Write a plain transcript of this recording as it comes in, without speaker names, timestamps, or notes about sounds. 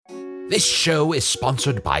This show is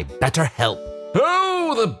sponsored by BetterHelp.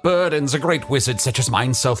 Oh, the burdens a great wizard such as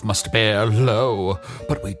myself must bear, lo.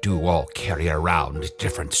 But we do all carry around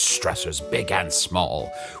different stressors, big and small.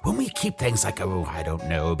 When we keep things like,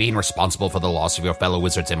 being responsible for the loss of your fellow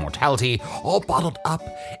wizard's immortality, all bottled up,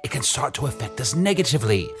 it can start to affect us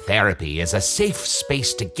negatively. Therapy is a safe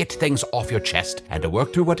space to get things off your chest and to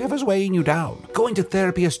work through whatever's weighing you down. Going to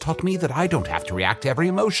therapy has taught me that I don't have to react to every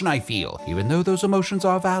emotion I feel, even though those emotions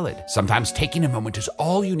are valid. Sometimes taking a moment is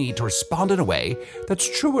all you need to respond in a way that's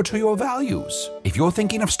truer to your values. If you're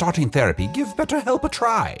thinking of starting therapy, give BetterHelp a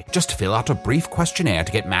try. Just fill out a brief questionnaire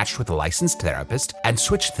to get matched with a licensed therapist and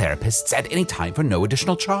switch therapists at any time for no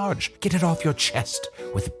additional charge. Get it off your chest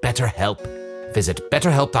with BetterHelp. Visit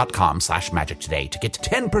betterhelp.com/magic today to get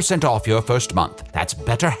 10% off your first month. That's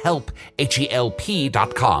BetterHelp,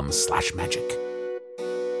 HELP.com/magic.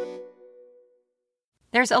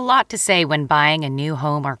 There's a lot to say when buying a new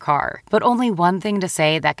home or car, but only one thing to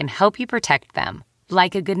say that can help you protect them.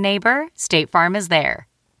 Like a good neighbor, State Farm is there.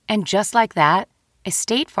 And just like that, a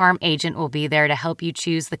State Farm agent will be there to help you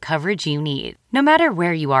choose the coverage you need, no matter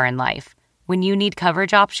where you are in life. When you need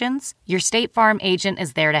coverage options, your State Farm agent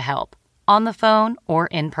is there to help, on the phone or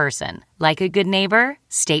in person. Like a good neighbor,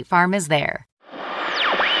 State Farm is there.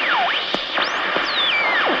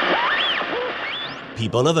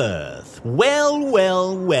 People of Earth,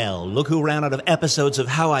 well, look who ran out of episodes of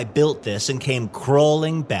How I Built This and came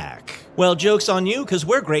crawling back. Well, joke's on you, because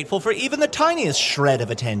we're grateful for even the tiniest shred of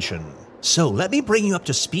attention. So let me bring you up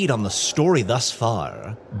to speed on the story thus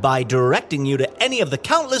far by directing you to any of the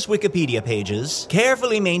countless Wikipedia pages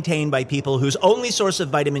carefully maintained by people whose only source of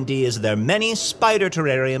vitamin D is their many spider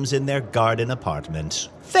terrariums in their garden apartment.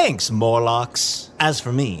 Thanks, Morlocks. As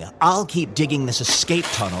for me, I'll keep digging this escape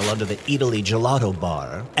tunnel under the Italy Gelato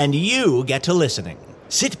Bar, and you get to listening.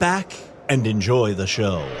 Sit back and enjoy the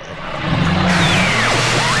show.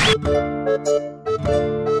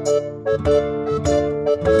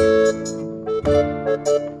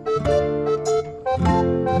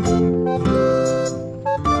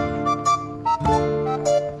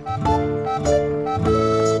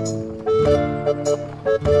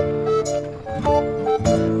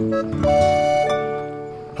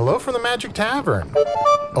 Hello from the Magic Tavern,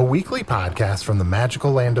 a weekly podcast from the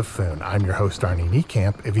magical land of Foon. I'm your host, Arnie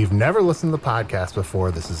Niekamp. If you've never listened to the podcast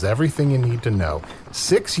before, this is everything you need to know.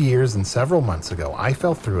 6 years and several months ago, I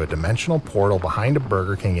fell through a dimensional portal behind a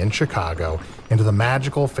Burger King in Chicago into the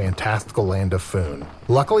magical, fantastical land of Foon.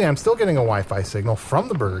 Luckily, I'm still getting a Wi-Fi signal from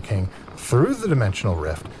the Burger King through the dimensional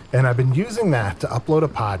rift, and I've been using that to upload a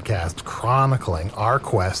podcast chronicling our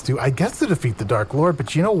quest to, I guess, to defeat the Dark Lord.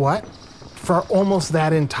 But you know what? For almost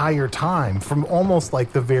that entire time, from almost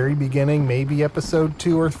like the very beginning, maybe episode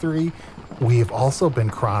 2 or 3, we have also been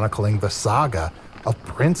chronicling the saga of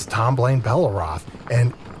Prince Tomblain Belleroth.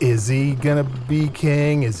 And is he gonna be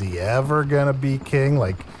king? Is he ever gonna be king?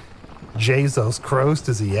 Like Jesus Christ,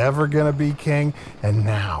 is he ever gonna be king? And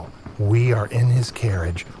now we are in his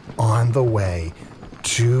carriage on the way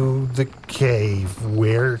to the cave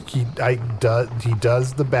where he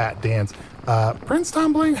does the bat dance. Prince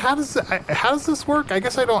Tomblain, how does this work? I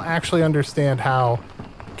guess I don't actually understand how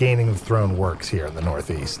gaining the throne works here in the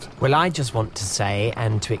Northeast. Well, I just want to say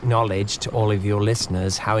and to acknowledge to all of your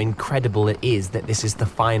listeners how incredible it is that this is the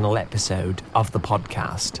final episode of the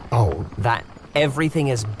podcast. Oh. That everything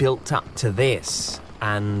is built up to this.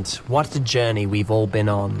 And what a journey we've all been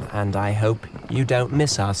on. And I hope you don't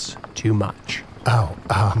miss us too much. Oh,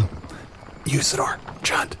 Usador,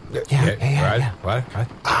 Chunt. Yeah. What?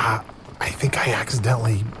 I think I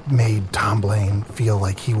accidentally made Tomblain feel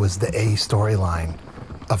like he was the A storyline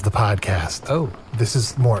of the podcast. Oh. This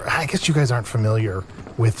is more, I guess you guys aren't familiar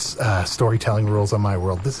with storytelling rules on my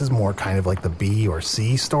world. This is more kind of like the B or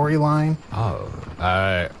C storyline. Oh.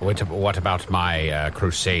 What about my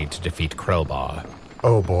crusade to defeat Krellbar?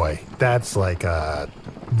 Oh boy, that's like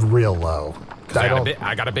real low.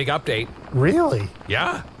 I got a big update. Really?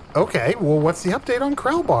 Yeah. Okay, well, what's the update on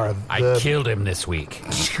Krellbar? I killed him this week.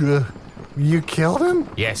 You killed him?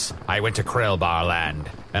 Yes, I went to Krellbar land,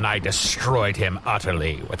 and I destroyed him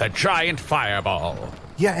utterly with a giant fireball.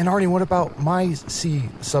 Yeah, and Arnie, what about my C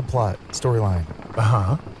subplot storyline?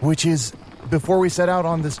 Uh-huh. Which is, before we set out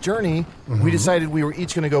on this journey, we decided we were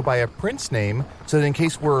each going to go by a prince name, so that in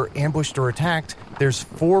case we're ambushed or attacked, there's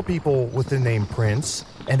 4 people with the name Prince,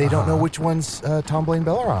 and they don't know which one's Tomblain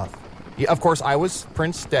Belleroth. Yeah, of course, I was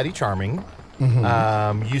Prince Daddy Charming.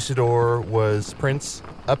 Usador was Prince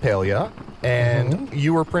Apelia, and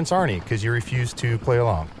you were Prince Arnie, because you refused to play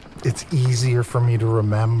along. It's easier for me to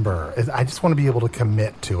remember. I just want to be able to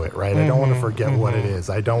commit to it, right? I don't want to forget what it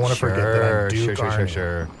is. I don't want to forget that I'm Duke Arnie.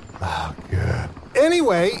 Sure. Oh, good.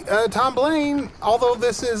 Anyway, Tomblain, although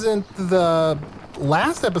this isn't the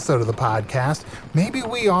last episode of the podcast, maybe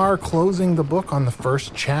we are closing the book on the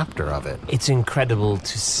first chapter of it. It's incredible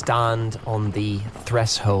to stand on the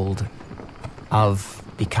threshold of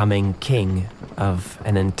becoming king of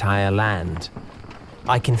an entire land.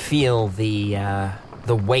 I can feel the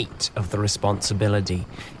weight of the responsibility.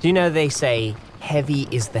 Do you know they say, heavy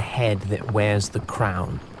is the head that wears the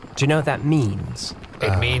crown? Do you know what that means?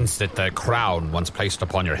 It means that the crown, once placed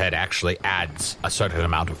upon your head, actually adds a certain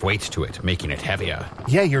amount of weight to it, making it heavier.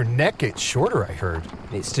 Yeah, your neck gets shorter, I heard.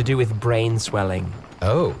 It's to do with brain swelling.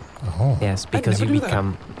 Oh. Yes, because you never knew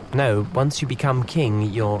become... No, once you become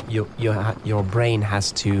king, your brain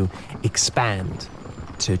has to expand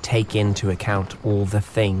to take into account all the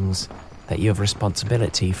things that you have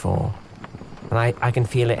responsibility for. And I can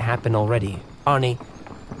feel it happen already. Arnie,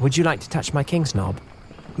 would you like to touch my king's knob?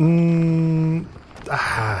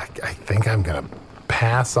 I think I'm going to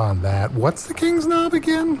pass on that. What's the king's knob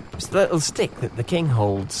again? It's the little stick that the king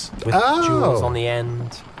holds with Oh. jewels on the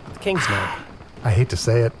end. The king's knob. I hate to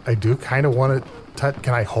say it. I do kind of want to touch.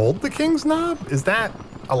 Can I hold the king's knob? Is that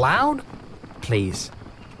allowed? Please,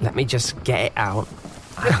 let me just get it out.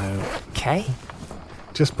 Okay.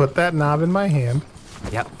 Just put that knob in my hand.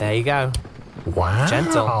 Yep, there you go. Wow.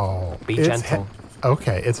 Gentle. Be gentle.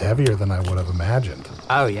 Okay, it's heavier than I would have imagined.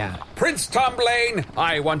 Oh, yeah. Prince Tomblain,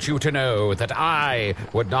 I want you to know that I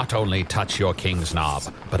would not only touch your king's knob,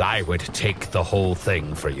 but I would take the whole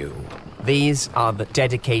thing for you. These are the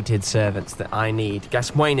dedicated servants that I need.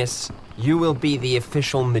 Gasmuenis, you will be the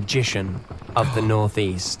official magician of the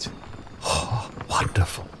Northeast. Oh,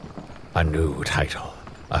 wonderful. A new title.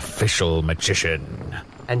 Official magician.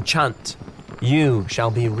 And Chunt, you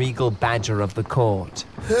shall be regal badger of the court.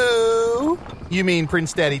 Who? You mean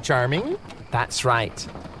Prince Daddy Charming? That's right.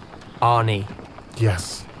 Arnie,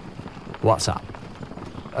 Yes. what's up?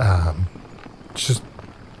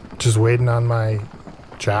 Just waiting on my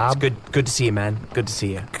job. It's good to see you, man. Good to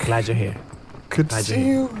see you. Glad you're here. Good to Glad see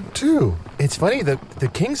you're you, too. It's funny, the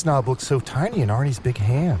king's knob looks so tiny in Arnie's big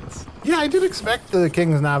hands. Yeah, I did expect the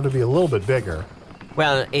king's knob to be a little bit bigger.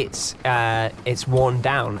 Well, it's worn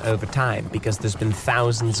down over time because there's been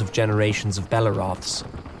thousands of generations of Belleroths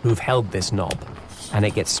who've held this knob, and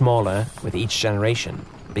it gets smaller with each generation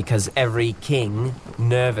because every king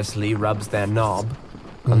nervously rubs their knob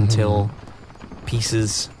until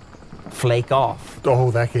pieces flake off. Oh,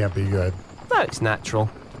 that can't be good. No, it's natural.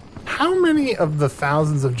 How many of the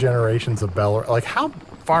thousands of generations of how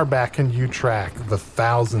far back can you track the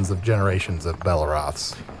thousands of generations of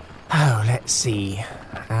Belleroths? Oh, let's see.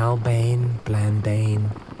 Albane, Blandane,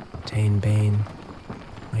 Tanebane,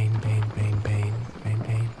 Wainbane, Banebane,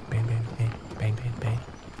 Banebane, Banebane, Banebane, Bane.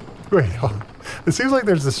 Wait, it seems like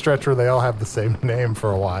there's a stretch where they all have the same name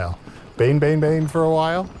for a while. Bane for a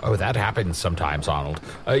while? Oh, that happens sometimes, Arnold.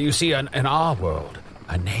 You see, in our world,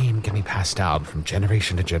 a name can be passed down from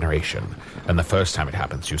generation to generation. And the first time it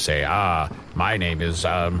happens, you say, my name is,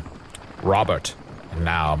 Robert. And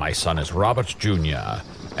now my son is Robert Jr.,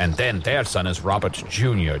 and then their son is Robert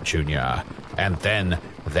Jr., Jr., and then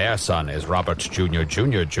their son is Robert Jr.,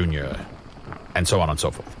 Jr., Jr., and so on and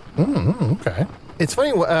so forth. Okay. It's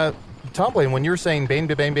funny, Tomblain, when you were saying Bane,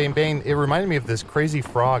 Bane, Bane, Bane, it reminded me of this crazy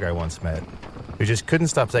frog I once met who just couldn't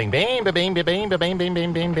stop saying Bane, Bane, Bane, Bane, Bane, Bane,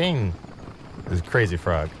 Bane, Bane, Bane. It was a crazy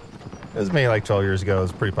frog. It was maybe like 12 years ago. It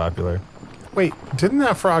was pretty popular. Wait, didn't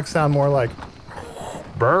that frog sound more like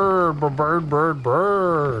bird, bird, bird,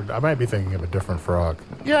 bird? I might be thinking of a different frog.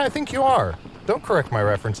 Yeah, I think you are. Don't correct my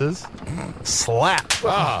references. Slap.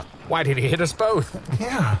 Why did he hit us both?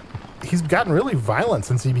 Yeah. He's gotten really violent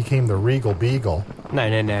since he became the Regal Beagle.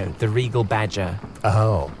 No. The Regal Badger.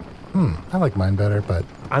 Oh. I like mine better, but...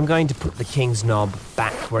 I'm going to put the king's knob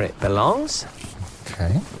back where it belongs.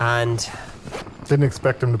 Okay. And Didn't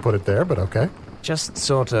expect him to put it there, but okay. just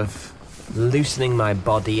sort of loosening my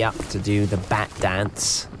body up to do the bat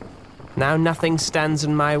dance. Now nothing stands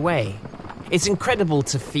in my way. It's incredible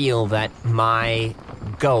to feel that my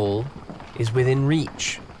goal is within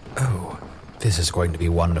reach. Oh, this is going to be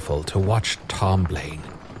wonderful to watch Tomblain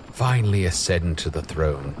finally ascend to the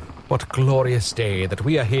throne. What glorious day that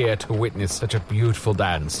we are here to witness such a beautiful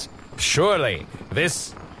dance. Surely,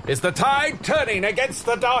 this is the tide turning against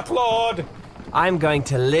the Dark Lord. I'm going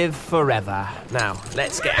to live forever. Now,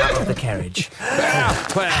 let's get out of the carriage.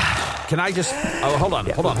 Can I just... Oh, hold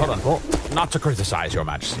on. Not to criticize, Your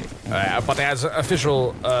Majesty, but as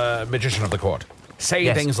official magician of the court, say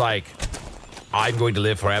Yes. things like, I'm going to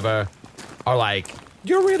live forever, or like,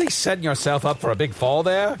 you're really setting yourself up for a big fall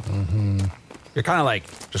there? Mm-hmm. You're kind of like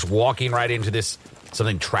just walking right into this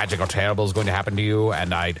something tragic or terrible is going to happen to you,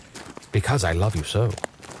 and because I love you so,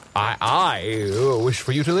 I wish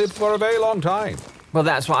for you to live for a very long time. Well,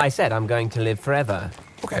 that's what I said. I'm going to live forever.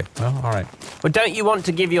 Okay, well, all right. But don't you want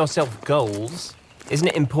to give yourself goals? Isn't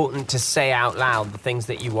it important to say out loud the things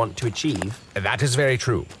that you want to achieve? That is very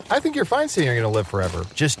true. I think you're fine saying you're going to live forever.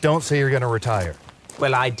 Just don't say you're going to retire.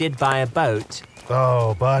 Well, I did buy a boat.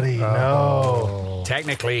 Oh, buddy, no.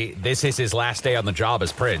 Technically, this is his last day on the job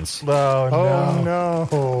as prince. Oh, no. Oh,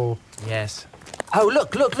 no. Yes. Oh,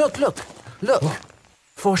 look.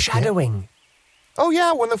 Foreshadowing. Oh,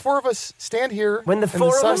 yeah, when the four of us stand here. When the and four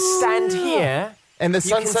of sun- us stand here, And the you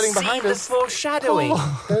sun's can setting see behind the us. foreshadowing.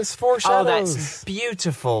 There's four Oh, shadows. that's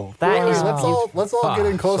beautiful. That Hey, is let's beautiful. all get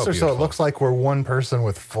in closer so it beautiful. looks like we're one person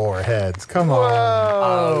with four heads. Come on.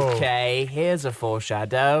 Whoa. Okay, here's a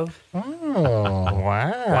foreshadow. Oh.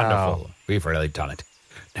 Wow. Wonderful. We've really done it.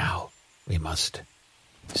 Now, we must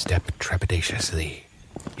step trepidatiously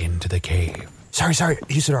into the cave. Sorry,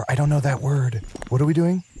 Usador, I don't know that word. What are we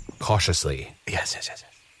doing? Cautiously. Yes.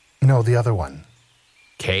 No, the other one.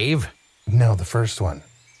 Cave? No, the first one.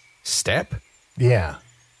 Step? Yeah.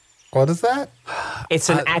 What is that? It's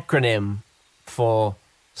an acronym for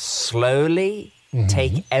slowly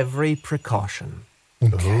take every precaution.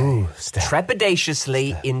 Ooh, step.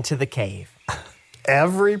 Trepidatiously into the cave.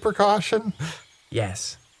 Every precaution?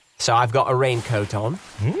 Yes. So I've got a raincoat on.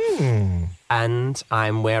 And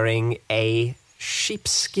I'm wearing a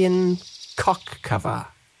sheepskin cock cover.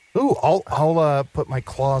 Ooh, I'll put my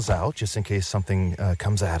claws out just in case something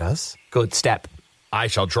comes at us. Good step. I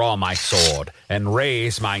shall draw my sword and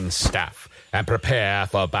raise mine staff and prepare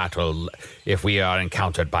for battle if we are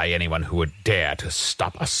encountered by anyone who would dare to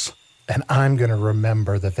stop us. And I'm going to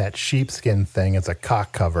remember that sheepskin thing is a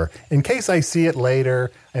cock cover in case I see it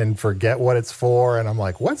later and forget what it's for. And I'm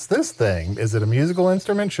like, what's this thing? Is it a musical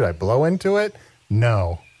instrument? Should I blow into it?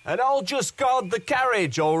 No. And I'll just guard the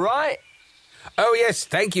carriage, all right? Oh, yes,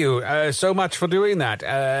 thank you so much for doing that.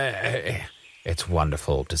 It's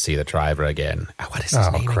wonderful to see the driver again. What is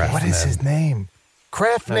his name crap. again? What is his name?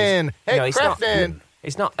 Krefnin. Hey, No, it's Krefnin.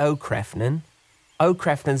 It's not O. Krefnin. O.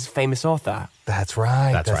 Krefnin's famous author. That's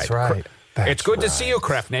right. That's right. It's good to see you,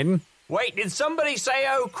 Krefnin. Wait, did somebody say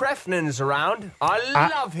O. Krefnin's around? I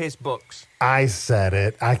love his books. I said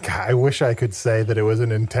it. I wish I could say that it was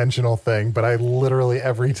an intentional thing, but I literally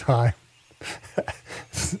every time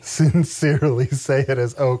sincerely say it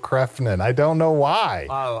as O. Krefnin. I don't know why.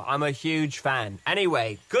 Oh, I'm a huge fan.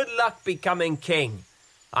 Anyway, good luck becoming king.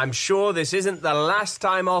 I'm sure this isn't the last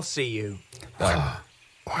time I'll see you. Why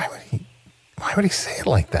would he say it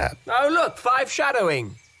like that? Oh, look, 5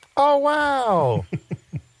 shadowing. Oh, wow.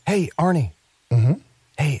 Hey, Arnie. Mm-hmm.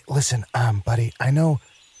 Hey, listen, buddy, I know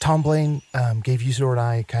Tomblain gave Usador and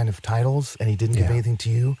I kind of titles, and he didn't give anything to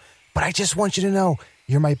you, but I just want you to know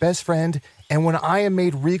you're my best friend, and when I am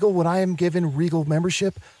made regal, when I am given regal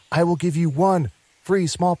membership, I will give you 1 free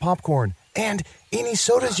small popcorn, and any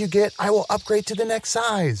sodas you get, I will upgrade to the next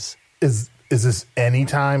size. Is this any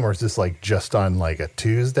time, or is this like just on like a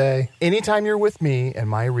Tuesday? Anytime you're with me and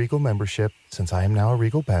my regal membership, since I am now a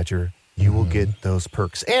regal badger, you will get those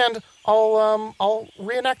perks. And I'll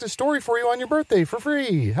reenact a story for you on your birthday for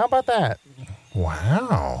free. How about that?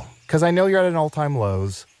 Wow. Because I know you're at an all-time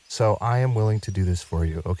lows, so I am willing to do this for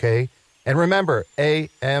you, okay? And remember,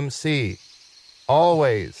 AMC.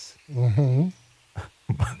 Always.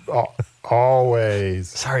 Always.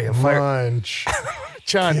 Sorry, I'm fired. Munch.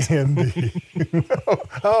 Chunt. Candy.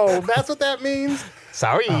 Oh, that's what that means?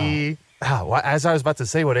 Sorry. As I was about to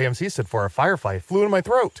say what AMC stood for, a firefly flew in my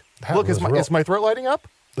throat. That Look, was real. is my throat lighting up?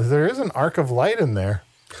 There is an arc of light in there.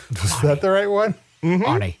 Is that the right one?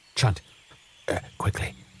 Arnie, Chunt,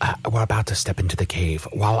 quickly. We're about to step into the cave.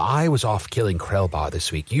 While I was off killing Krellbar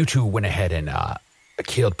this week, you two went ahead and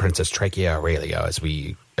killed Princess Trachea Aurelia as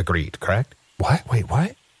we agreed, correct? What? Wait,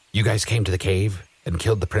 what? You guys came to the cave and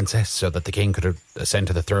killed the princess so that the king could ascend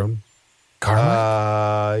to the throne?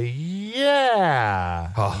 Yeah.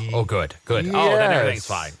 Oh, good. Oh, then Yes. everything's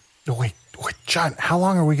fine. Wait, John, how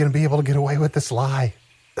long are we going to be able to get away with this lie?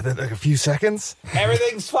 Like a few seconds?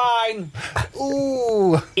 Everything's fine.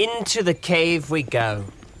 Ooh. Into the cave we go.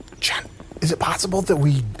 John, is it possible that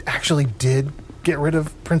we actually did get rid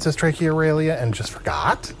of Princess Trachea Aurelia and just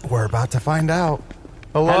forgot? We're about to find out.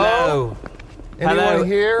 Hello? Hello. Anyone Hello.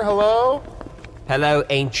 here? Hello? Hello,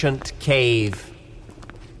 ancient cave.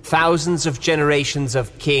 Thousands of generations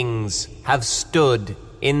of kings have stood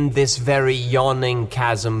in this very yawning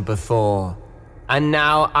chasm before. And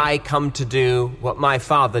now I come to do what my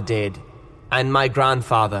father did, and my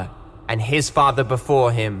grandfather, and his father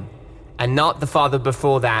before him. And not the father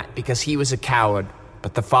before that, because he was a coward,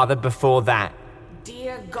 but the father before that,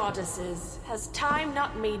 Dear goddesses, has time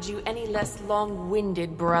not made you any less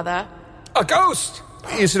long-winded, brother? A ghost!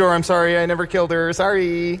 Isidore, I'm sorry, I never killed her.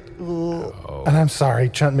 Sorry. And I'm sorry,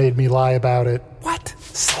 Chunt made me lie about it. What?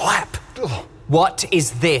 Slap! What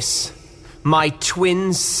is this? My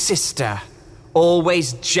twin sister.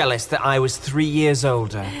 Always jealous that I was 3 years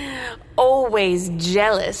older. Always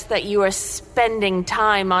jealous that you are spending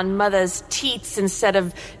time on mother's teats instead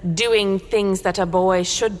of doing things that a boy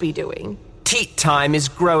should be doing. Teat time is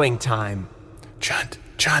growing time. Chunt,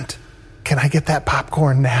 can I get that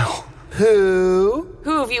popcorn now? Who?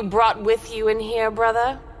 Who have you brought with you in here,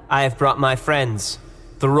 brother? I have brought my friends.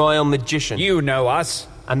 The royal magician. You know us.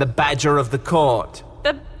 And the badger of the court.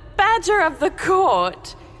 The badger of the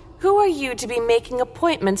court? Who are you to be making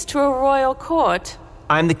appointments to a royal court?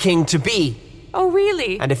 I'm the king-to-be. Oh,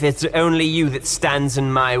 really? And if it's only you that stands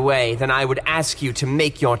in my way, then I would ask you to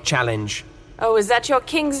make your challenge. Oh, is that your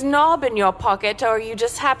king's knob in your pocket, or are you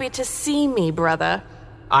just happy to see me, brother?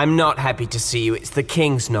 I'm not happy to see you. It's the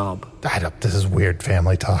king's knob. This is weird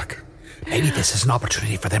family talk. Maybe this is an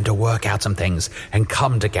opportunity for them to work out some things and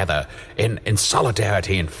come together in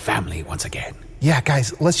solidarity and family once again. Yeah,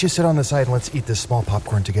 guys, let's just sit on the side and let's eat this small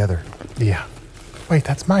popcorn together. Yeah. Wait,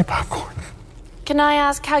 that's my popcorn. Can I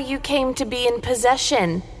ask how you came to be in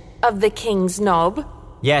possession of the king's knob?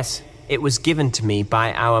 Yes, it was given to me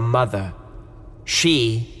by our mother.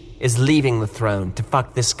 She is leaving the throne to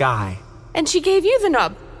fuck this guy. And she gave you the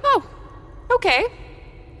knob? Oh, okay.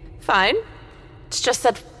 Fine. It's just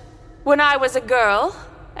that when I was a girl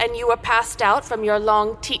and you were passed out from your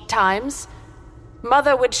long teat times,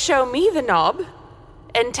 Mother would show me the knob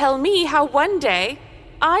and tell me how one day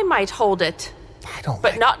I might hold it.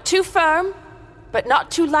 But not too firm, but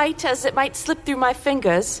not too light as it might slip through my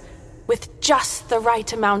fingers, with just the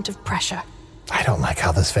right amount of pressure. I don't like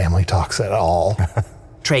how this family talks at all.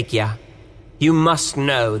 Trachea, you must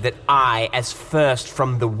know that I, as first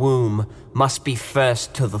from the womb, must be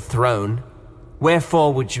first to the throne.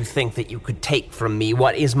 Wherefore would you think that you could take from me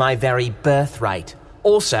what is my very birthright?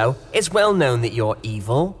 Also, it's well known that you're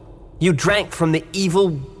evil. You drank from the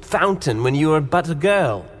evil fountain when you were but a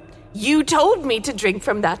girl. You told me to drink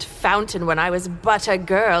from that fountain when I was but a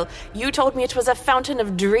girl. You told me it was a fountain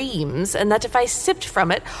of dreams, and that if I sipped from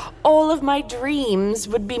it, all of my dreams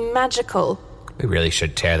would be magical. We really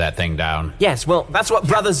should tear that thing down. Yes, well, that's what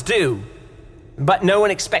brothers do. But no one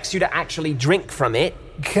expects you to actually drink from it.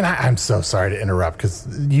 I'm so sorry to interrupt,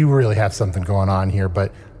 because you really have something going on here,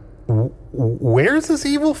 but where's this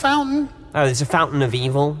evil fountain? Oh, there's a fountain of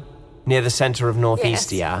evil near the center of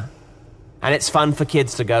Northeastia. Yes. And it's fun for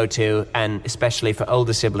kids to go to, and especially for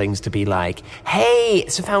older siblings to be like, hey,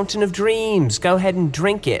 it's a fountain of dreams, go ahead and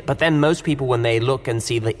drink it. But then most people, when they look and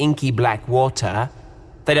see the inky black water,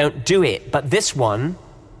 they don't do it. But this one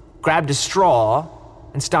grabbed a straw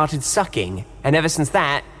and started sucking. And ever since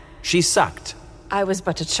that, she sucked. I was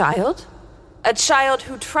but a child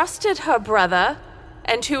who trusted her brother,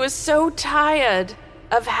 and who was so tired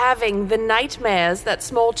of having the nightmares that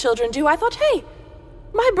small children do. I thought, hey,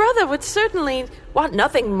 my brother would certainly want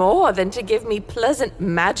nothing more than to give me pleasant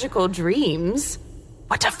magical dreams.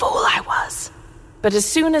 What a fool I was. But as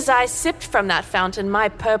soon as I sipped from that fountain, my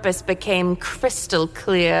purpose became crystal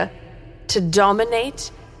clear: to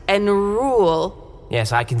dominate and rule.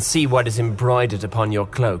 Yes, I can see what is embroidered upon your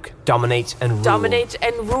cloak. Dominate and rule. Dominate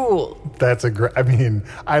and rule. That's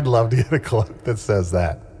I'd love to get a cloak that says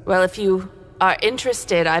that. Well, if you are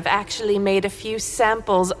interested, I've actually made a few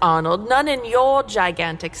samples, Arnold. None in your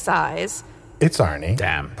gigantic size. It's Arnie.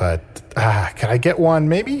 Damn. But can I get one?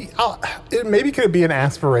 Maybe could it be an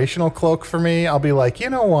aspirational cloak for me? I'll be like, you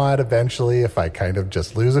know what? Eventually, if I kind of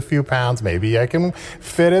just lose a few pounds, maybe I can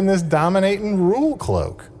fit in this dominate and rule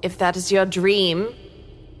cloak. If that is your dream,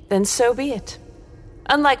 then so be it.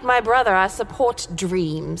 Unlike my brother, I support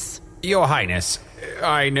dreams. Your Highness,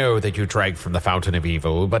 I know that you drank from the Fountain of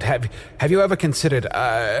Evil, but have you ever considered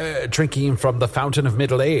drinking from the Fountain of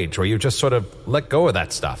Middle Age, where you just sort of let go of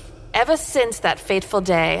that stuff? Ever since that fateful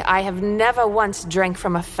day, I have never once drank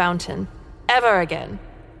from a fountain. Ever again.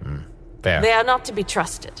 Fair. They are not to be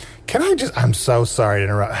trusted. I'm so sorry to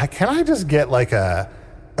interrupt. Can I just get like a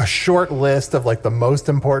short list of like the most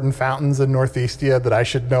important fountains in Northeastia that I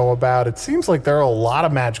should know about? It seems like there are a lot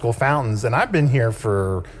of magical fountains, and I've been here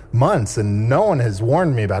for months, and no one has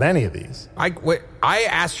warned me about any of these. I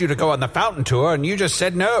asked you to go on the fountain tour, and you just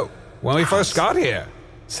said no when we first got here.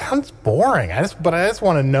 Sounds boring. I just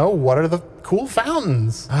want to know, what are the cool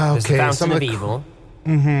fountains? There's the Fountain of Evil.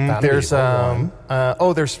 There's there's Fount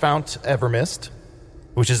Evermist,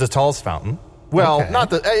 which is the tallest fountain. Well, maybe not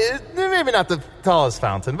the tallest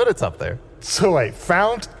fountain, but it's up there. So wait,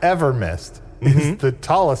 Fount Evermist is the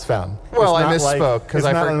tallest fountain. Well, It's I not misspoke, 'cause it's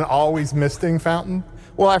I not for- an always misting fountain.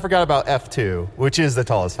 Well, I forgot about F2, which is the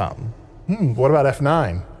tallest fountain. What about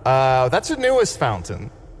F9? That's the newest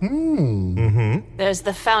fountain. There's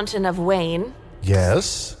the Fountain of Wayne.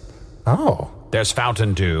 Yes. Oh. There's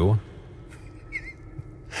Fountain Dew.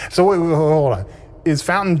 So wait, hold on. Is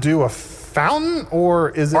Fountain Dew a fountain, or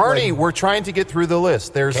is it Arnie, like- we're trying to get through the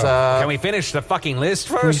list. There's, Can we finish the fucking list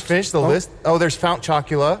Can we first? finish the list? Oh, there's Fount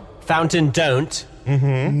Chocula. Fountain Don't.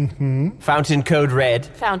 Fountain Code Red.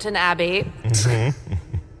 Fountain Abbey.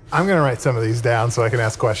 I'm going to write some of these down so I can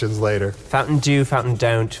ask questions later. Fountain Dew, Fountain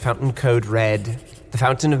Don't, Fountain Code Red, the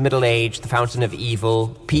Fountain of Middle Age, the Fountain of Evil,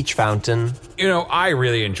 Peach Fountain. You know, I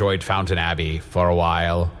really enjoyed Fountain Abbey for a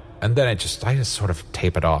while, and then I just sort of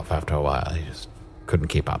tapered off after a while. I just couldn't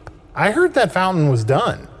keep up. I heard that fountain was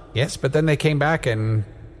done. Yes, but then they came back and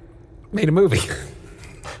made a movie.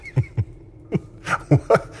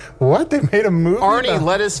 What? They made a movie? Arnie, about-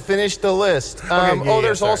 let us finish the list.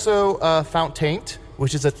 There's sorry. also Fount Taint,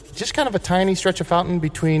 which is just kind of a tiny stretch of fountain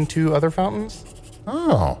between two other fountains.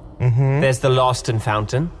 Oh. There's the Lost and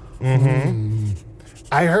Fountain.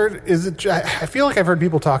 I heard, I feel like I've heard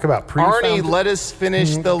people talk about pre-fountain. Arnie, let us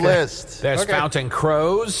finish the list. There's Okay. Fountain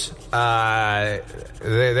Crows.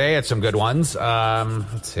 They had some good ones.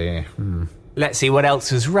 Let's see. Let's see what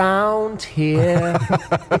else is round here.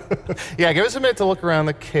 Yeah, give us a minute to look around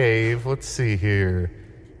the cave. Let's see here.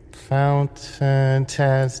 Fountain,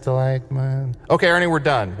 Tad, Stalagmite. Okay, Arnie, we're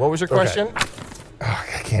done. What was your question?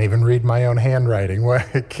 I can't even read my own handwriting. What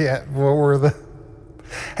were the...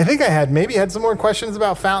 I think I had some more questions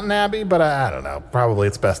about Fountain Abbey, but I don't know. Probably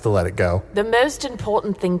it's best to let it go. The most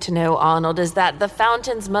important thing to know, Arnold, is that the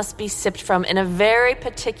fountains must be sipped from in a very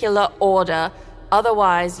particular order.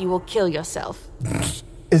 Otherwise, you will kill yourself.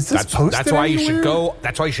 Is this posted That's why you should anywhere? go.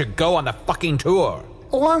 That's why you should go on the fucking tour.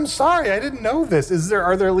 Oh, I'm sorry. I didn't know this.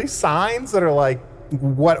 Are there at least signs that are like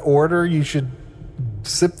what order you should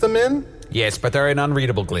sip them in? Yes, but they're in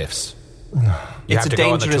unreadable glyphs. It's a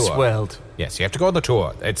dangerous tour. world. Yes, you have to go on the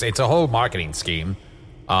tour. It's a whole marketing scheme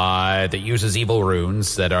that uses evil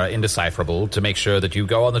runes that are indecipherable to make sure that you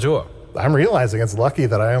go on the tour. I'm realizing it's lucky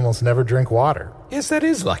that I almost never drink water. Yes, that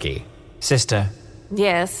is lucky. Sister,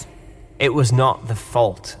 Yes. it was not the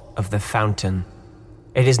fault of the fountain.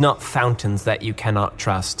 It is not fountains that you cannot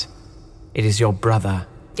trust. It is your brother.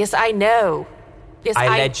 Yes, I know. Yes, I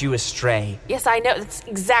led you astray. Yes, I know. That's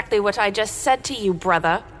exactly what I just said to you,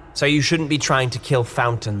 brother. So you shouldn't be trying to kill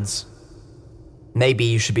fountains. Maybe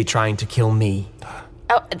you should be trying to kill me.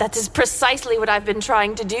 Oh, that is precisely what I've been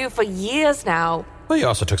trying to do for years now. Well, you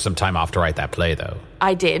also took some time off to write that play, though.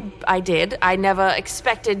 I did. I never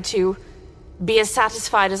expected to be as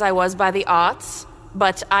satisfied as I was by the arts,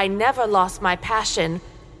 but I never lost my passion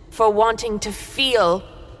for wanting to feel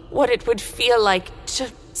what it would feel like to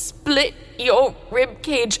split your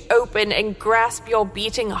ribcage open and grasp your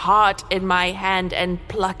beating heart in my hand and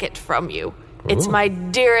pluck it from you. It's my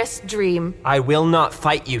dearest dream. I will not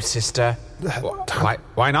fight you, sister.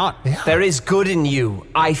 Why not? There is good in you.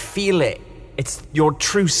 I feel it. It's your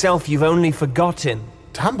true self you've only forgotten.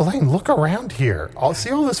 Tomblain, look around here.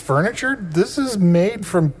 See all this furniture? This is made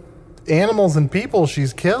from animals and people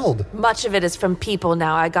she's killed. Much of it is from people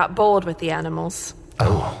now. I got bored with the animals.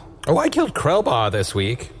 Oh, I killed Krellbar this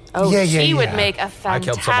week. Oh, Yeah, he would yeah. make a I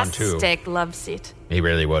killed someone, too. fantastic love seat. He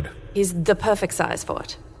really would. He's the perfect size for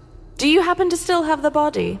it. Do you happen to still have the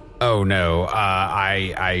body? Oh, no.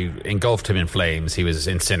 I engulfed him in flames. He was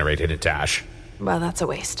incinerated into ash. Well, that's a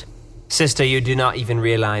waste. Sister, you do not even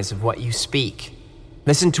realize of what you speak.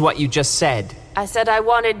 Listen to what you just said. I said I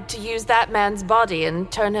wanted to use that man's body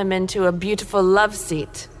and turn him into a beautiful love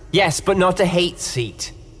seat. Yes, but not a hate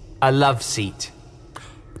seat. A love seat.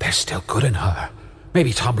 There's still good in her.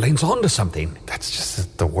 Maybe Tomblain's onto something. That's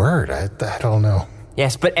just the word. I don't know.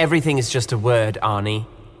 Yes, but everything is just a word, Arnie.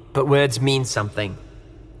 But words mean something.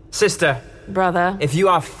 Sister, Brother. if you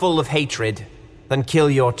are full of hatred, then kill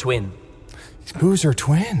your twin. Who's her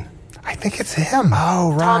twin? I think it's him.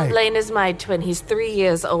 Oh, right. Tomblain is my twin. He's 3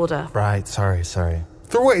 years older. Right, sorry.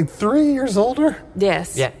 Wait, 3 years older?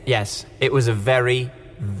 Yes. Yes, it was a very,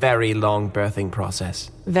 very long birthing process.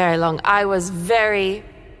 Very long. I was very,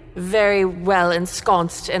 very well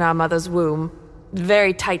ensconced in our mother's womb.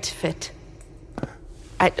 Very tight fit.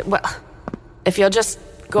 Well, if you're just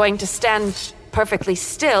going to stand perfectly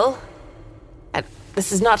still,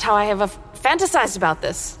 this is not how I have fantasized about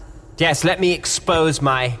this. Yes, let me expose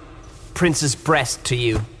my prince's breast to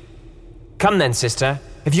you. Come then, sister.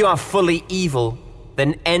 If you are fully evil,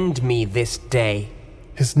 then end me this day.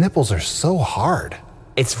 His nipples are so hard.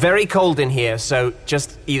 It's very cold in here, so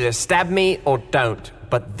just either stab me or don't.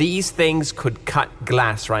 but these things could cut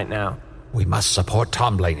glass right now. We must support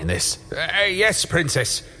Tomblain in this. Yes,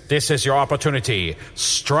 Princess. This is your opportunity.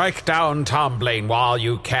 Strike down Tomblain while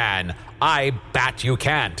you can. I bet you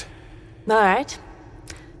can't. All right.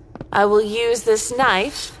 I will use this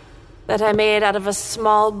knife that I made out of a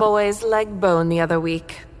small boy's leg bone the other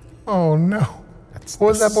week. Oh, no. What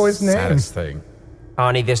was that boy's name? Saddest thing.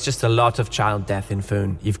 Arnie, there's just a lot of child death in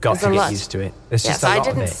Foon. You've got to get used to it. There's just a lot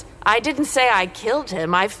of it. I didn't say I killed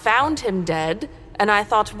him. I found him dead, and I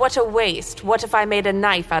thought, what a waste. What if I made a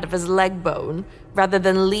knife out of his leg bone rather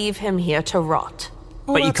than leave him here to rot?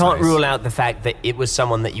 But you can't rule out the fact that it was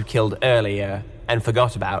someone that you killed earlier and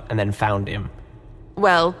forgot about and then found him.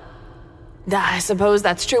 Well, I suppose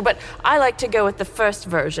that's true, but I like to go with the first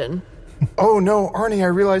version. Oh no, Arnie, I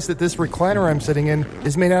realized that this recliner I'm sitting in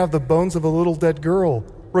is made out of the bones of a little dead girl.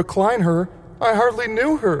 Recline her? I hardly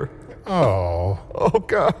knew her. Oh. Oh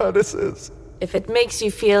god, this is... If it makes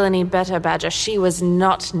you feel any better, Badger, she was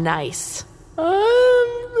not nice.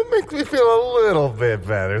 It makes me feel a little bit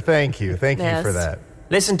better. Thank you for that.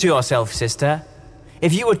 Listen to yourself, sister.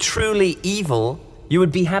 If you were truly evil, you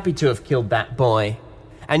would be happy to have killed that boy.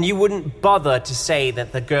 And you wouldn't bother to say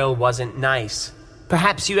that the girl wasn't nice.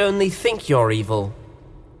 Perhaps you only think you're evil.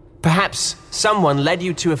 Perhaps someone led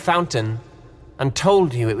you to a fountain and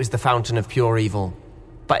told you it was the fountain of pure evil.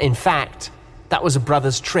 But in fact, that was a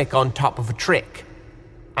brother's trick on top of a trick.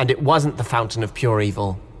 And it wasn't the fountain of pure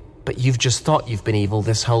evil. But you've just thought you've been evil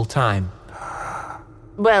this whole time.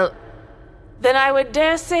 Well, then I would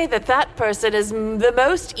dare say that person is the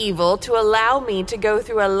most evil to allow me to go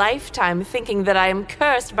through a lifetime thinking that I am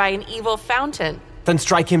cursed by an evil fountain. Then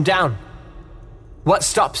strike him down. What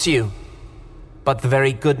stops you? But the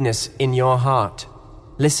very goodness in your heart.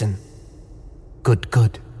 Listen. Good.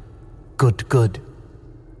 Good.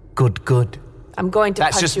 I'm going to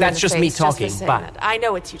punch you in the face. That's just me talking, but... That. I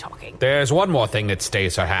know it's you talking. There's one more thing that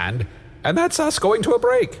stays her hand, and that's us going to a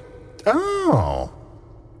break. Oh.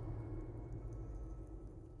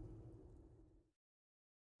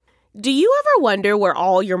 Do you ever wonder where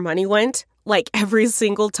all your money went? Like every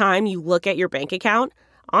single time you look at your bank account?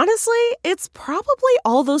 Honestly, it's probably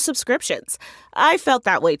all those subscriptions. I felt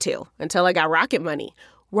that way too, until I got Rocket Money.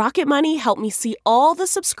 Rocket Money helped me see all the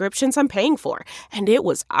subscriptions I'm paying for, and it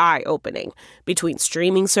was eye-opening. Between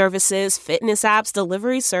streaming services, fitness apps,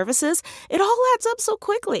 delivery services, it all adds up so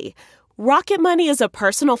quickly. Rocket Money is a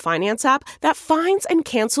personal finance app that finds and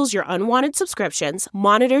cancels your unwanted subscriptions,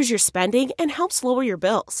 monitors your spending, and helps lower your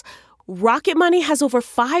bills. Rocket Money has over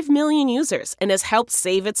 5 million users and has helped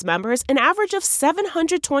save its members an average of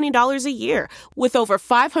 $720 a year, with over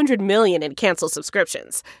 500 million in canceled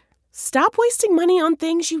subscriptions. Stop wasting money on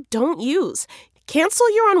things you don't use. Cancel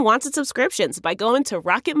your unwanted subscriptions by going to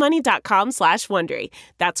rocketmoney.com/Wondery.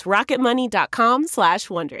 That's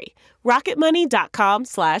rocketmoney.com/Wondery.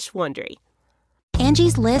 rocketmoney.com/Wondery.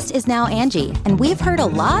 Angie's List is now Angie, and we've heard a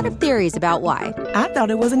lot of theories about why. I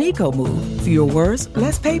thought it was an eco move. Fewer words,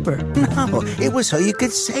 less paper. No, it was so you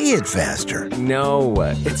could say it faster. No,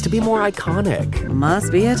 it's to be more iconic.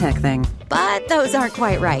 Must be a tech thing. But those aren't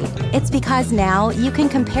quite right. It's because now you can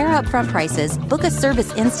compare upfront prices, book a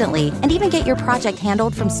service instantly, and even get your project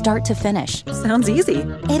handled from start to finish. Sounds easy.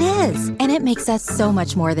 It is, and it makes us so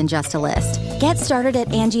much more than just a list. Get started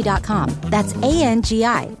at Angie.com. That's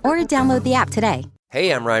ANGI, or download the app today.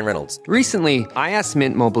 Hey, I'm Ryan Reynolds. Recently, I asked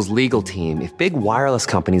Mint Mobile's legal team if big wireless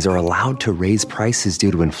companies are allowed to raise prices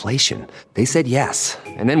due to inflation. They said yes.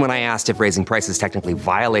 And then when I asked if raising prices technically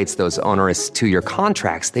violates those onerous two-year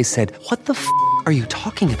contracts, they said, "What the f*** are you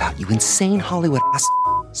talking about, you insane Hollywood ass?"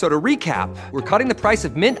 So to recap, we're cutting the price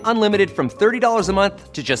of Mint Unlimited from $30 a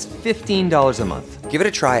month to just $15 a month. Give it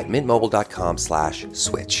a try at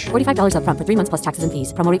mintmobile.com/switch. $45 up front for 3 months plus taxes and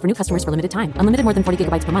fees. Promo rate for new customers for limited time. Unlimited more than 40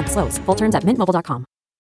 gigabytes per month. Slows full terms at mintmobile.com.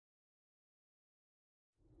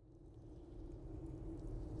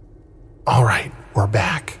 All right, we're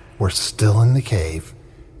back. We're still in the cave.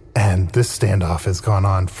 And this standoff has gone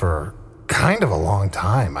on for kind of a long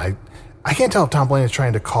time. I can't tell if Tomblain is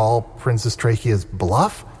trying to call Princess Trachea's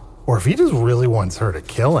bluff or if he just really wants her to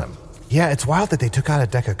kill him. Yeah, it's wild that they took out a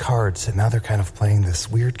deck of cards and now they're kind of playing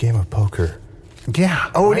this weird game of poker.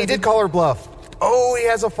 Yeah. Oh, and he did call her bluff. Oh, he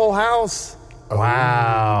has a full house. Oh.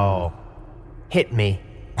 Wow. Hit me.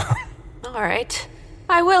 All right.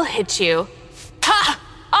 I will hit you. Ha!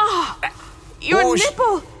 Oh! Your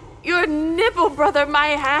nipple! Your nipple, brother. My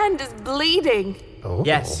hand is bleeding. Oh.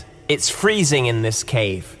 Yes, it's freezing in this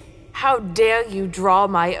cave. How dare you draw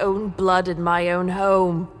my own blood in my own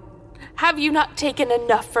home? Have you not taken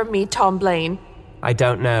enough from me, Tomblain? I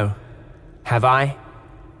don't know. Have I?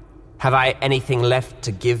 Have I anything left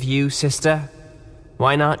to give you, sister?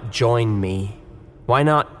 Why not join me? Why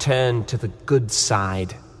not turn to the good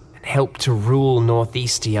side and help to rule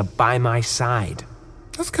Northeastia by my side?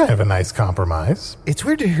 That's kind of a nice compromise. It's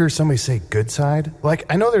weird to hear somebody say good side.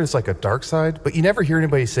 Like, I know there's like a dark side, but you never hear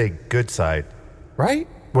anybody say good side, right?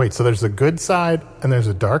 Wait, so there's a good side and there's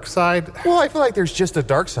a dark side? Well, I feel like there's just a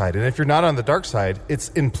dark side, and if you're not on the dark side, it's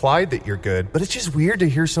implied that you're good, but it's just weird to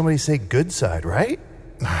hear somebody say good side, right?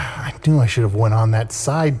 I knew I should have went on that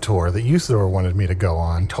side tour that Usador wanted me to go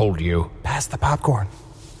on. Told you. Pass the popcorn.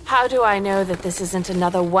 How do I know that this isn't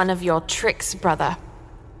another one of your tricks, brother?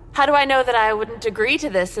 How do I know that I wouldn't agree to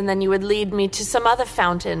this and then you would lead me to some other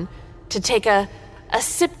fountain to take a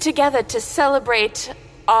sip together to celebrate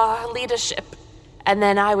our leadership? And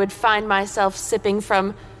then I would find myself sipping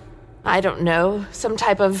from, I don't know, some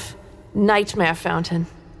type of nightmare fountain.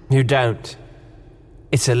 You don't.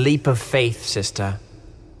 It's a leap of faith, sister.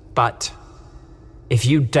 But if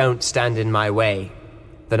you don't stand in my way,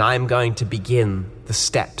 then I'm going to begin the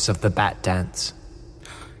steps of the bat dance.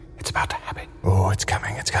 It's about to happen. Oh, it's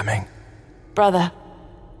coming. Brother,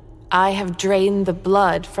 I have drained the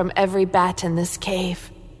blood from every bat in this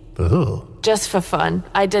cave. Ugh. Just for fun.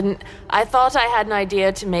 I thought I had an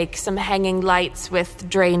idea to make some hanging lights with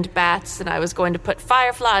drained bats, and I was going to put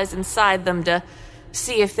fireflies inside them to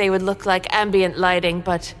see if they would look like ambient lighting,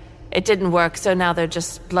 but it didn't work, so now they're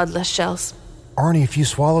just bloodless shells. Arnie, if you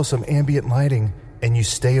swallow some ambient lighting and you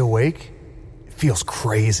stay awake, it feels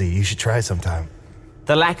crazy. You should try sometime.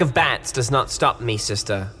 The lack of bats does not stop me,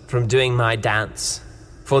 sister, from doing my dance.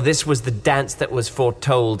 For this was the dance that was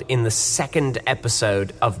foretold in the second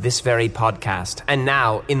episode of this very podcast. And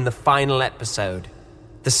now, in the final episode,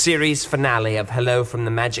 the series finale of Hello from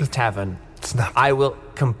the Magic Tavern, I will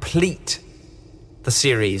complete the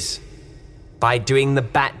series by doing the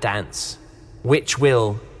bat dance, which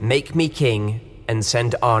will make me king and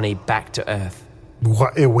send Arnie back to Earth.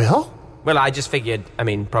 What, it will? Well, I just figured,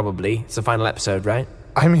 probably. It's the final episode, right?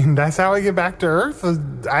 That's how I get back to Earth?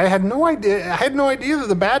 I had no idea. I had no idea that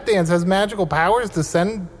the bat dance has magical powers to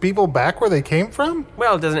send people back where they came from?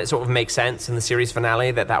 Well, doesn't it sort of make sense in the series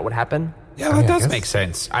finale that would happen? Yeah, that does make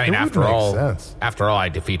sense. After all, I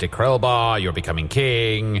defeated Krellbar, you're becoming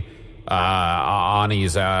king,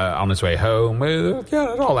 Arnie's on his way home.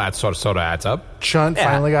 All that sort of adds up. Chunt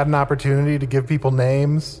finally got an opportunity to give people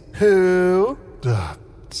names. Who?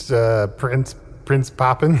 Prince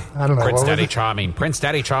Poppin? I don't know. Prince Daddy Charming. Prince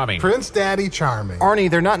Daddy Charming. Arnie,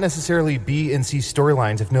 they're not necessarily B and C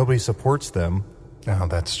storylines if nobody supports them. Oh,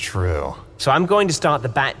 that's true. So I'm going to start the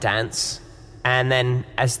bat dance, and then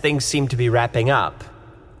as things seem to be wrapping up,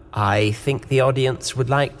 I think the audience would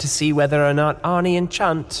like to see whether or not Arnie and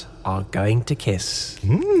Chunt are going to kiss.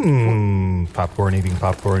 Popcorn eating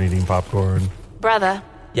popcorn. Brother.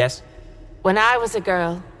 Yes? When I was a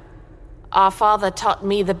girl, our father taught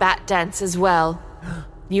me the bat dance as well.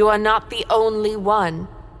 You are not the only one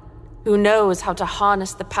who knows how to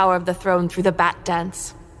harness the power of the throne through the bat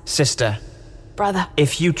dance. Sister. Brother.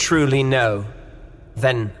 If you truly know,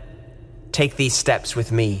 then take these steps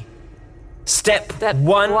with me. Step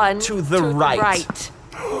one to the right.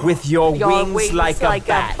 With your wings like a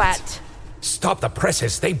bat. Stop the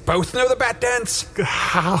presses. They both know the bat dance?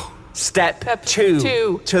 How? Step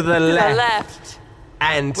two to the left.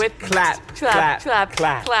 And with clap.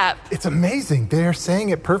 It's amazing. They're saying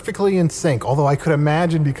it perfectly in sync, although I could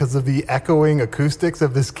imagine because of the echoing acoustics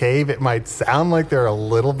of this cave, it might sound like they're a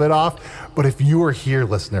little bit off. But if you are here,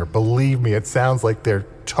 listener, believe me, it sounds like they're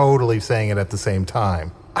totally saying it at the same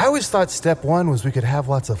time. I always thought step one was we could have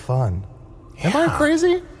lots of fun. Am I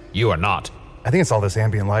crazy? You are not. I think it's all this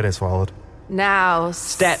ambient light I swallowed. Now,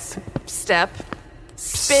 step. Spin.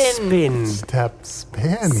 Step,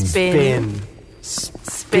 spin. Spin.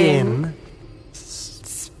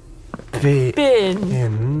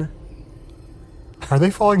 Are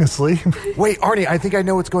they falling asleep? Wait, Arnie, I think I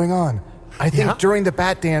know what's going on. I think during the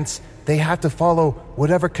bat dance, they have to follow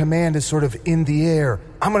whatever command is sort of in the air.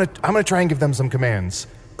 I'm gonna try and give them some commands.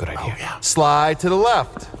 Good idea. Oh, yeah. Slide to the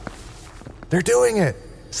left. They're doing it.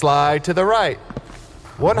 Slide to the right.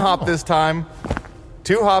 One hop this time.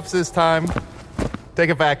 2 hops this time. Take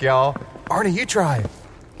it back, y'all. Arnie, you try.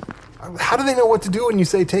 How do they know what to do when you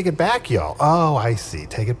say take it back, y'all? Oh, I see.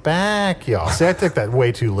 Take it back, y'all. See, I took that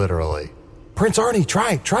way too literally. Prince Arnie,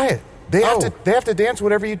 try it. They have to dance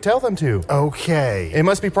whatever you tell them to. Okay. It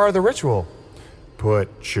must be part of the ritual.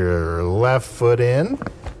 Put your left foot in.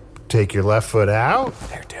 Take your left foot out.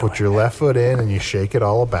 Put your left foot in and you shake it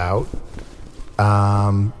all about.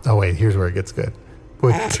 Oh wait, here's where it gets good.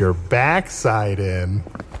 Put your backside in.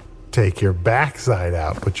 Take your backside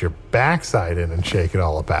out. Put your backside in and shake it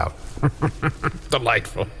all about.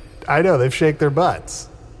 Delightful. I know, they've shaked their butts.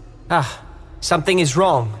 Something is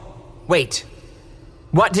wrong. Wait.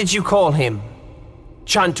 What did you call him?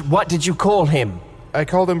 Chunt, what did you call him? I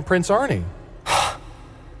called him Prince Arnie.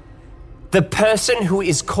 The person who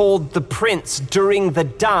is called the prince during the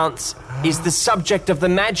dance is the subject of the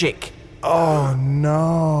magic. Oh,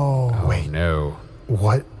 no. Wait. No.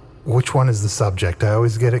 What? Which one is the subject? I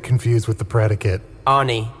always get it confused with the predicate.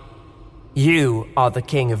 Arnie, you are the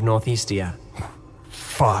king of Northeastia.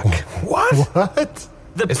 Fuck. What?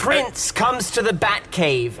 The prince comes to the bat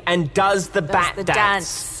cave and does the bat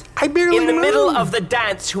dance. I barely In the moved. middle of the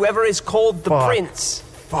dance, whoever is called the prince.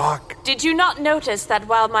 Fuck. Did you not notice that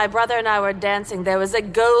while my brother and I were dancing, there was a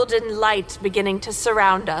golden light beginning to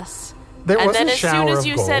surround us? There and was then a as soon shower as of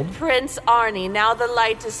you gold. said Prince Arnie, now the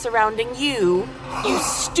light is surrounding you, you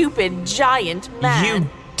stupid giant man. You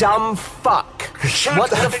dumb fuck.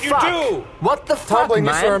 What the fuck? What the fuck, Tomblain,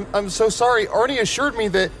 man? sir, I'm so sorry. Arnie assured me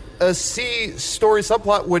that a C story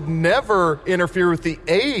subplot would never interfere with the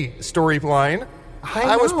A storyline.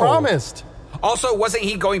 I was promised. Also, wasn't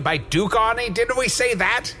he going by Duke Arnie? Didn't we say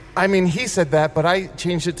that? I mean, he said that, but I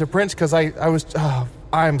changed it to Prince because I was...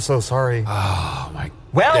 I'm so sorry. Oh, my...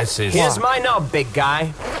 Well, This here's my knob, big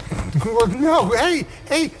guy. No, hey,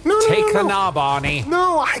 no, Take no. the knob, Arnie.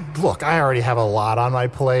 No, I already have a lot on my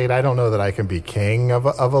plate. I don't know that I can be king of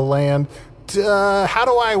a land.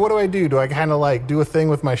 What do I do? Do I kind of like do a thing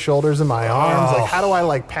with my shoulders and my arms? Like, how do I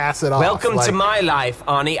like pass it off? Welcome like, to my life,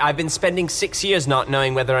 Arnie. I've been spending 6 years not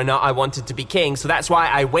knowing whether or not I wanted to be king, so that's why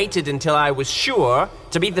I waited until I was sure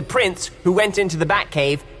to be the prince who went into the bat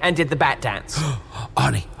cave and did the bat dance.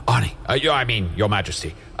 Arnie, Your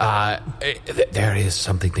Majesty, there is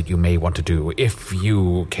something that you may want to do if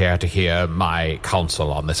you care to hear my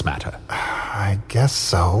counsel on this matter. I guess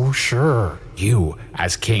so, sure. You,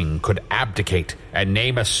 as king, could abdicate and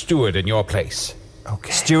name a steward in your place.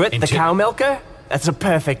 Okay. Stuart, the cow milker? That's a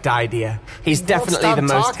perfect idea. He's definitely the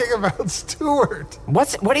most... talking about Stuart.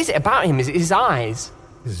 What is it about him? Is it his eyes?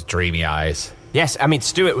 His dreamy eyes. Yes, I mean,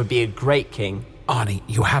 Stuart would be a great king. Arnie,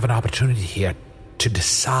 you have an opportunity here to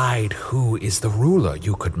decide who is the ruler.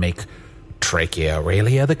 You could make Trachea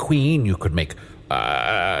Aurelia the queen. You could make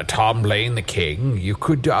Tomblain the king. You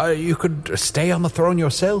could stay on the throne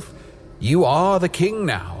yourself. You are the king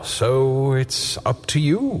now, so it's up to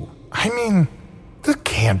you. I mean, this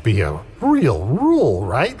can't be a real rule,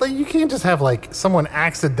 right? Like, you can't just have, like, someone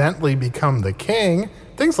accidentally become the king.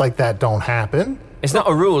 Things like that don't happen. It's not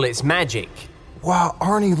a rule, it's magic. Wow,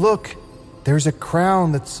 Arnie, look. There's a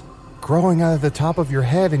crown that's growing out of the top of your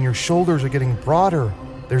head and your shoulders are getting broader.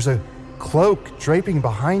 There's a cloak draping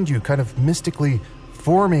behind you, kind of mystically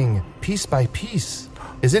forming piece by piece.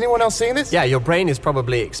 Is anyone else seeing this? Yeah, your brain is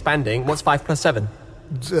probably expanding. What's 5 plus 7?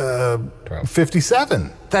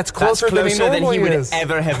 57. That's closer than he normally would is.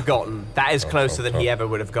 ever have gotten. That is closer than he ever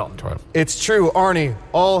would have gotten. It's true, Arnie.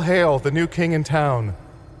 All hail the new king in town.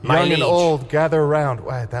 My Young liege. and old, gather around.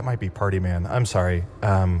 That might be Party Man. I'm sorry.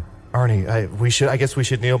 Arnie, I guess we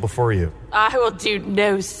should kneel before you. I will do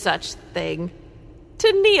no such thing.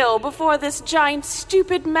 To kneel before this giant,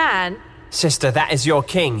 stupid man. Sister, that is your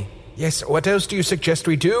king. Yes, what else do you suggest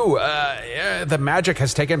we do? The magic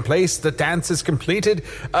has taken place. The dance is completed.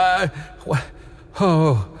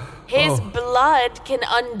 His blood can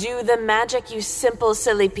undo the magic, you simple,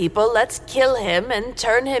 silly people. Let's kill him and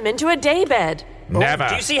turn him into a daybed. Never.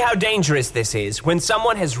 Do you see how dangerous this is? When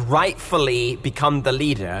someone has rightfully become the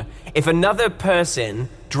leader, if another person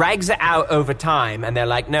drags it out over time and they're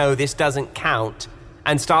like, no, this doesn't count,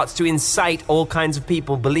 and starts to incite all kinds of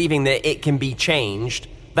people believing that it can be changed,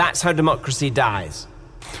 that's how democracy dies.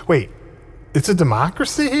 Wait, it's a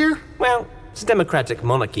democracy here? Well, it's a democratic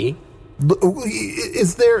monarchy.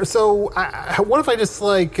 Is there... So, what if I just,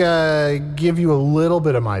 like, give you a little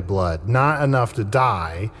bit of my blood, not enough to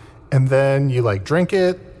die, and then you, like, drink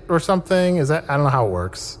it or something? Is that... I don't know how it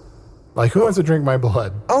works. Like, who wants to drink my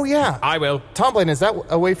blood? Oh, yeah. I will. Tomblain, is that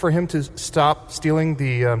a way for him to stop stealing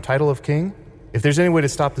the title of king? If there's any way to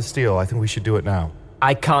stop the steal, I think we should do it now.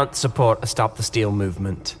 I can't support a Stop the Steal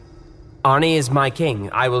movement. Arnie is my king.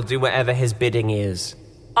 I will do whatever his bidding is.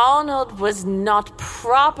 Arnold was not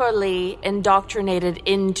properly indoctrinated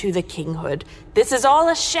into the kinghood. This is all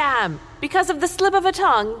a sham. Because of the slip of a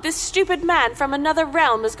tongue, this stupid man from another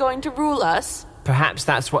realm is going to rule us. Perhaps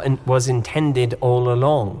that's what was intended all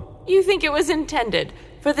along. You think it was intended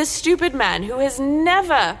for this stupid man who has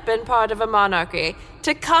never been part of a monarchy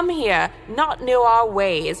to come here, not know our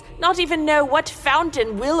ways, not even know what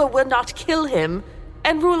fountain will or will not kill him,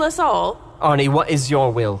 and rule us all? Arnie, what is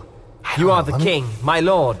your will? You are the king, my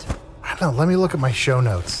lord. I don't know. Let me look at my show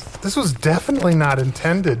notes. This was definitely not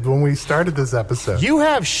intended when we started this episode. You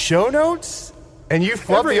have show notes? And you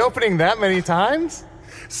flubbed the opening that many times?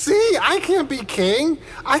 See, I can't be king.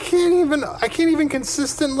 I can't even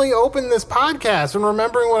consistently open this podcast and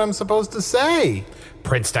remembering what I'm supposed to say.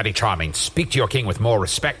 Prince Daddy Charming, speak to your king with more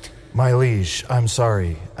respect. My liege, I'm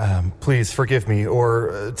sorry. Please forgive me,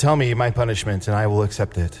 or tell me my punishment, and I will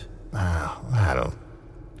accept it. I don't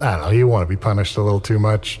know. You want to be punished a little too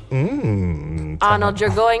much. Arnold, you're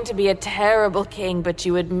going to be a terrible king, but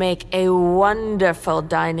you would make a wonderful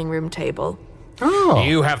dining room table. Oh.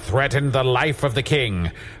 You have threatened the life of the king.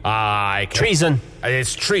 Treason.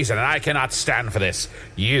 It's treason, and I cannot stand for this.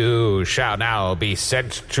 You shall now be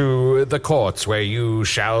sent to the courts where you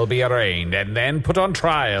shall be arraigned, and then put on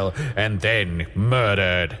trial, and then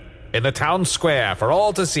murdered in the town square for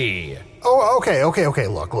all to see. Oh, okay.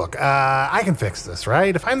 Look. I can fix this,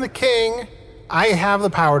 right? If I'm the king, I have the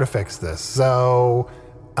power to fix this. So,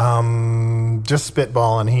 just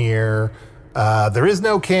spitballing here. There is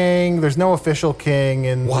no king. There's no official king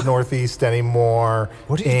in the Northeast anymore.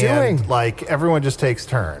 What are you doing? Like, everyone just takes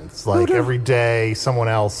turns. Like, every day, someone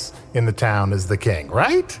else in the town is the king,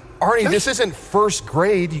 right? Arnie, this isn't first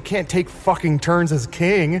grade. You can't take fucking turns as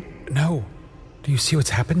king. No. Do you see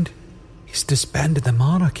what's happened? He's disbanded the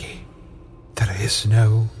monarchy. There is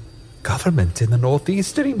no government in the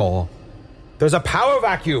Northeast anymore. There's a power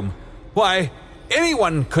vacuum. Why,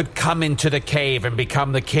 anyone could come into the cave and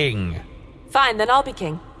become the king. Fine, then I'll be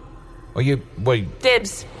king.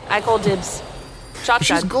 Dibs. I call dibs.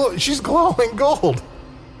 Shotgun. She's glowing gold.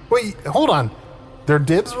 Wait, hold on. There are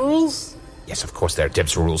dibs rules? Yes, of course there are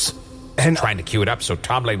dibs rules. And trying to cue it up so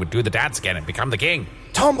Tomblain would do the dance again and become the king.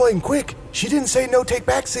 Tomblain, quick! She didn't say no take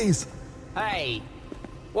backsies. Hey,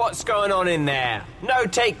 what's going on in there? No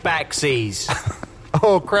take backsies.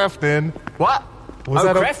 Oh, Crefton. What? Was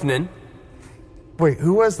that Crefton? Wait,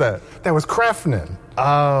 who was that? That was Crefton.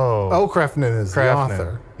 Oh, Crefton is the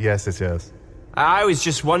author. Yes. I was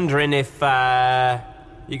just wondering if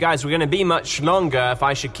you guys were going to be much longer, if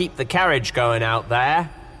I should keep the carriage going out there.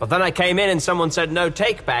 But then I came in and someone said no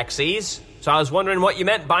take backsies, so I was wondering what you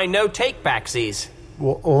meant by no take backsies.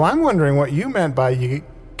 Well, I'm wondering what you meant by you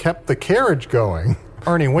kept the carriage going.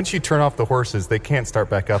 Arnie, once you turn off the horses, they can't start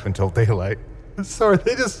back up until daylight. So are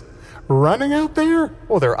they just running out there?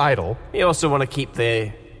 Well, they're idle. You also want to keep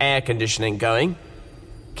the air conditioning going.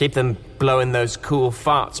 Keep them blowing those cool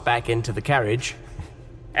farts back into the carriage.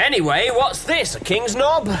 Anyway, what's this, a king's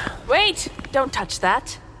knob? Wait, don't touch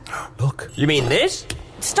that. Look. You mean this?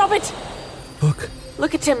 Stop it! Look.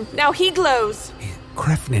 Look at him, now he glows.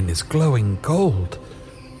 Crefton is glowing gold.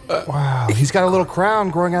 Wow, he's got a little crown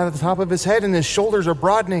growing out of the top of his head and his shoulders are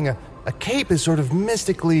broadening. A cape is sort of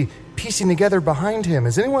mystically piecing together behind him.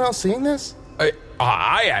 Is anyone else seeing this?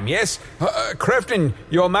 I am, yes. Crefton,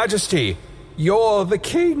 your majesty, you're the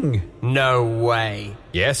king. No way.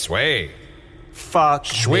 Yes way. Fuck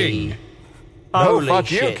Swing. me. No, Holy fuck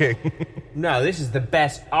shit. you, king. No, this is the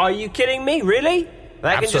best. Are you kidding me? Really?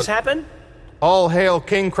 That can just happen? All hail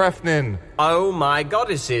King Crefton. Oh my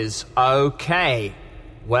goddesses. Okay.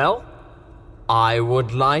 Well, I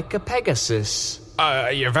would like a Pegasus.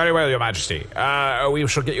 You're very well, your majesty. We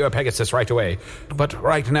shall get you a Pegasus right away. But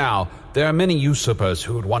right now, there are many usurpers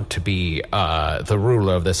who would want to be the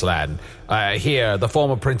ruler of this land. Here, the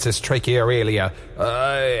former Princess Trachea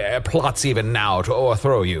plots even now to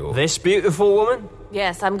overthrow you. This beautiful woman?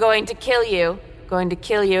 Yes, I'm going to kill you.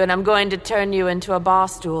 And I'm going to turn you into a bar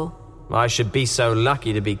stool. I should be so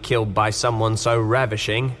lucky to be killed by someone so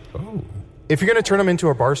ravishing. Oh. If you're going to turn him into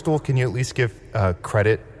a bar stool, can you at least give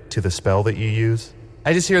credit to the spell that you use?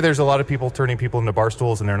 I just hear there's a lot of people turning people into bar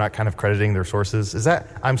stools and they're not kind of crediting their sources. Is that...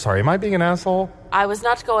 I'm sorry, am I being an asshole? I was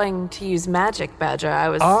not going to use magic, Badger. I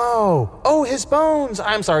was... Oh, his bones!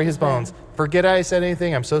 I'm sorry, his bones. Forget I said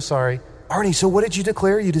anything, I'm so sorry. Arnie, so what did you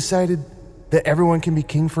declare? You decided that everyone can be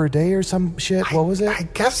king for a day or some shit? What was it? I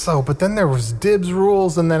guess so, but then there was dibs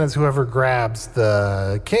rules, and then it's whoever grabs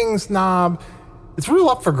the king's knob. It's real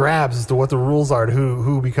up for grabs as to what the rules are to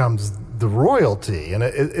who becomes the royalty. And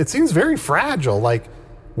it seems very fragile. Like,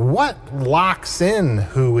 what locks in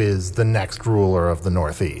who is the next ruler of the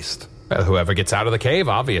Northeast? Well, whoever gets out of the cave,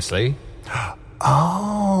 obviously.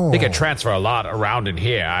 Oh. They can transfer a lot around in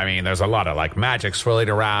here. I mean, there's a lot of, like, magic swirling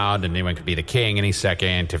around, and anyone could be the king any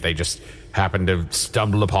second if they just happen to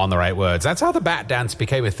stumble upon the right words. That's how the bat dance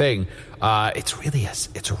became a thing. It's really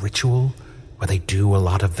it's a ritual where they do a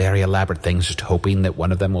lot of very elaborate things just hoping that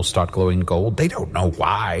one of them will start glowing gold. They don't know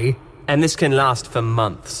why. And this can last for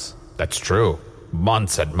months. That's true.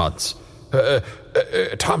 Months and months.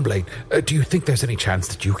 Tomblain, do you think there's any chance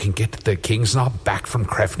that you can get the king's knob back from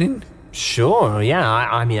Crefton? Sure, yeah.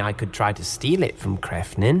 I mean, I could try to steal it from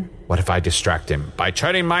Krefnin. What if I distract him by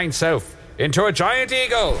turning myself into a giant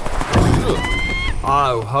eagle?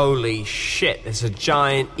 Oh, holy shit, there's a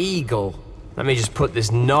giant eagle. Let me just put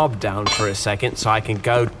this knob down for a second so I can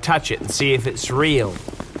go touch it and see if it's real.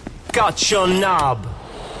 Got your knob.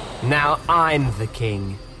 Now I'm the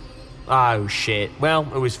king. Oh, shit. Well,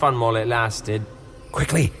 it was fun while it lasted.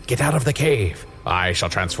 Quickly, get out of the cave. I shall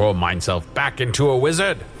transform myself back into a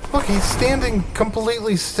wizard. Look, he's standing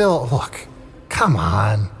completely still. Look, come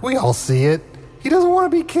on. We all see it. He doesn't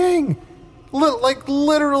want to be king.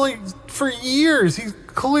 Literally, for years, he's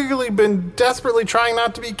clearly been desperately trying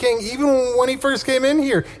not to be king. Even when he first came in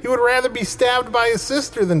here, he would rather be stabbed by his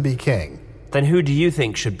sister than be king. Then who do you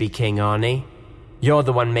think should be king, Arnie? You're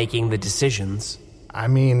the one making the decisions. I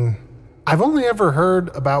mean, I've only ever heard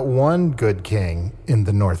about one good king in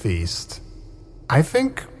the Northeast. I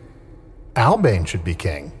think Albane should be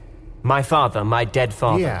king. My father, my dead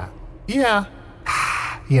father. Yeah.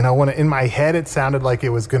 You know, when in my head it sounded like it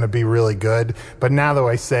was going to be really good, but now that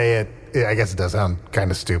I say it, I guess it does sound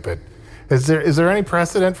kind of stupid. Is there any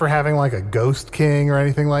precedent for having like a ghost king or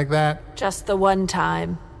anything like that? Just the one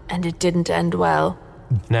time, and it didn't end well.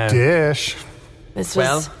 No. Dish. This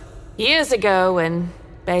was years ago when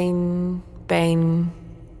Bane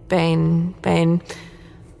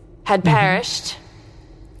had perished,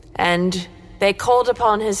 and they called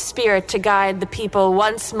upon his spirit to guide the people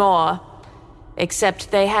once more,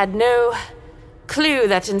 except they had no clue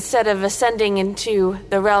that instead of ascending into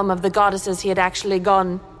the realm of the goddesses, he had actually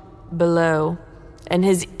gone below, and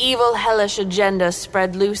his evil, hellish agenda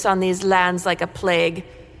spread loose on these lands like a plague.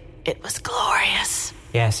 It was glorious.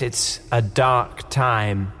 Yes, it's a dark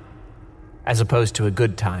time, as opposed to a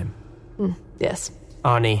good time. Yes.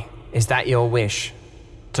 Arnie, is that your wish?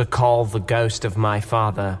 To call the ghost of my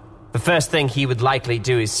father? The first thing he would likely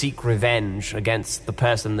do is seek revenge against the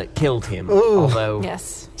person that killed him. Ooh. Although,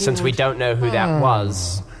 Yes, since we don't know who that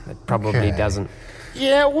was, it probably doesn't.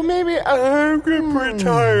 Yeah, well, maybe I'm getting pretty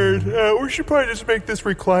tired. We should probably just make this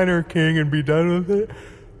recliner king and be done with it.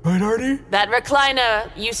 Right, Artie? That recliner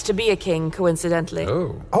used to be a king, coincidentally.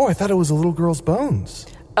 Oh, I thought it was a little girl's bones.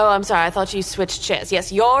 Oh, I'm sorry. I thought you switched chairs.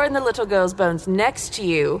 Yes, you're in the little girl's bones. Next to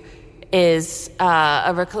you is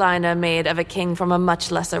a recliner made of a king from a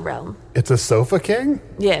much lesser realm. It's a sofa king?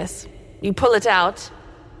 Yes. You pull it out,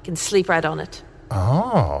 you can sleep right on it.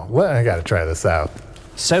 Oh, well, I gotta try this out.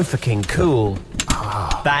 Sofa King, cool.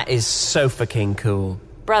 That is Sofa King cool.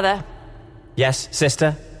 Brother. Yes,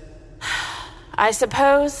 sister? I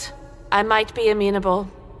suppose I might be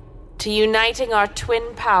amenable to uniting our twin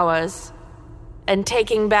powers and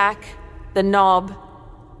taking back the knob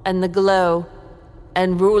and the glow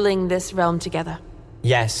and ruling this realm together.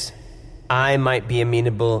 Yes, I might be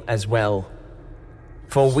amenable as well.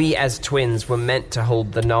 For we as twins were meant to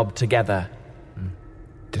hold the knob together.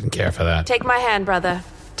 Didn't care for that. Take my hand, brother.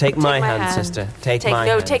 Take my hand, sister. Take my hand.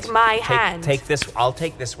 No, take my hand. Take this. I'll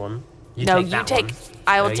take this one. You no, take you that take. one.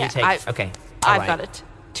 I will No, you take. Okay. I've got it.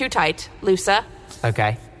 Too tight. Looser.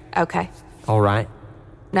 Okay. Okay. All right.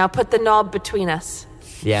 Now put the knob between us.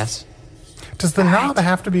 Yes. Does the knob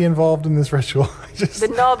have to be involved in this ritual?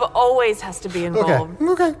 The knob always has to be involved.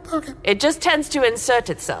 Okay. It just tends to insert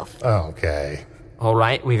itself. Okay. All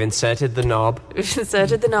right, we've inserted the knob. We've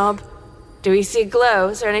inserted the knob. Do we see glow?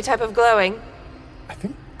 Is there any type of glowing? I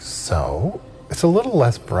think so. It's a little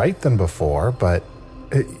less bright than before, but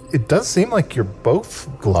it does seem like you're both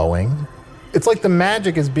glowing. It's like the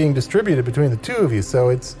magic is being distributed between the two of you, so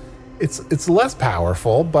it's less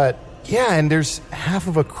powerful, but... Yeah, and there's half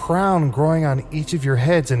of a crown growing on each of your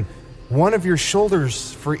heads, and one of your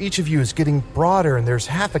shoulders for each of you is getting broader, and there's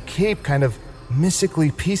half a cape kind of mystically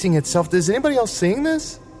piecing itself. Is anybody else seeing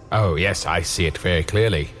this? Oh, yes, I see it very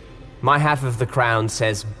clearly. My half of the crown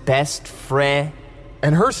says best Frey.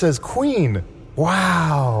 And hers says queen.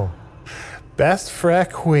 Wow. Best Frey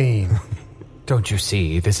queen. Don't you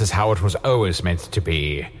see, this is how it was always meant to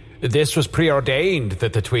be. This was preordained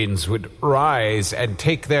that the twins would rise and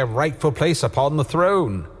take their rightful place upon the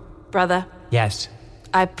throne. Brother. Yes.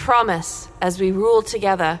 I promise, as we rule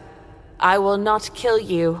together, I will not kill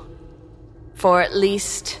you for at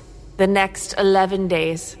least the next 11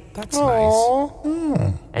 days. That's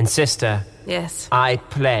nice. And sister. Yes. I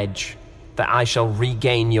pledge that I shall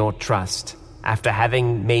regain your trust after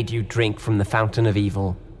having made you drink from the fountain of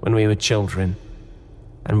evil when we were children.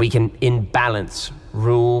 And we can, in balance,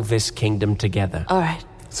 rule this kingdom together. All right.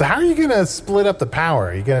 So how are you going to split up the power?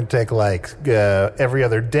 Are you going to take, every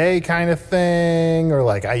other day kind of thing?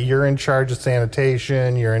 Or, you're in charge of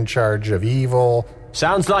sanitation, you're in charge of evil?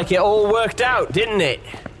 Sounds like it all worked out, didn't it?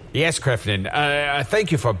 Yes, Crefton.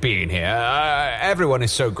 Thank you for being here. Everyone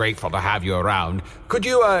is so grateful to have you around. Could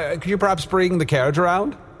you perhaps bring the carriage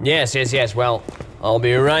around? Yes. Well, I'll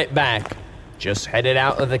be right back. Just headed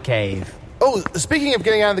out of the cave. Oh, speaking of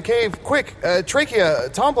getting out of the cave, quick, Trachea,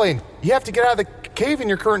 Tomblain, you have to get out of the cave in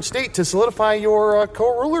your current state to solidify your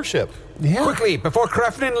co-rulership. Yeah. Quickly, before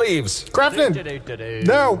Crefton leaves. Crefton!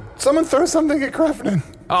 No, someone throw something at Crefton.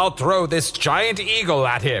 I'll throw this giant eagle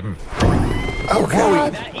at him. Oh,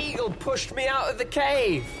 God. That eagle pushed me out of the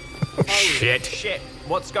cave. Shit.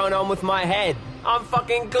 What's going on with my head? I'm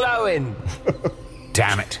fucking glowing.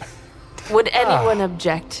 Damn it. Would anyone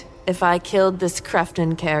object if I killed this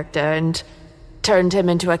Crefton character and turned him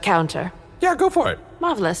into a counter? Yeah, go for it.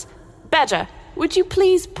 Marvelous. Badger, would you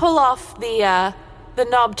please pull off the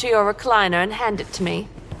knob to your recliner and hand it to me?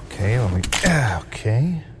 Okay,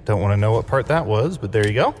 okay. Don't want to know what part that was, but there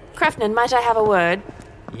you go. Crefton, might I have a word?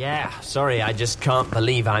 Yeah, sorry, I just can't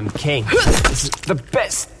believe I'm king. This is the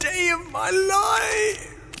best day of my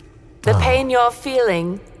life. The pain you're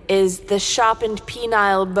feeling is the sharpened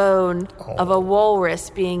penile bone of a walrus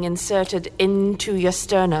being inserted into your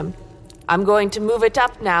sternum. I'm going to move it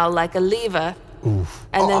up now like a lever, and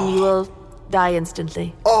then you will die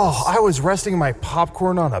instantly. Oh, I was resting my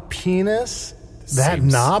popcorn on a penis? That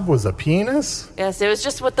knob was a penis? Yes, it was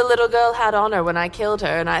just what the little girl had on her when I killed her,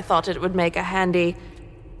 and I thought it would make a handy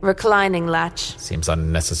reclining latch. Seems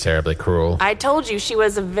unnecessarily cruel. I told you she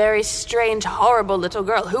was a very strange, horrible little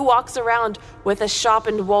girl who walks around with a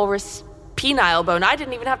sharpened walrus penile bone. I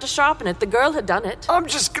didn't even have to sharpen it. The girl had done it. I'm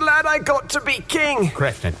just glad I got to be king.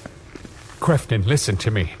 Crefton, listen to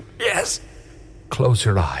me. Yes. Close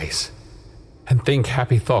your eyes and think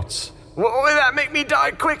happy thoughts. Will that make me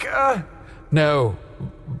die quicker? No,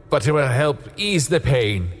 but it will help ease the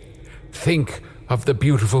pain. Think of the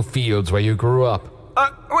beautiful fields where you grew up.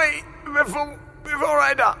 Wait, before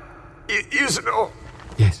I die, Usador.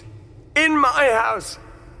 Yes. In my house,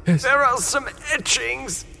 Yes. there are some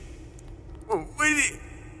etchings.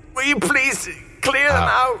 Will you please clear them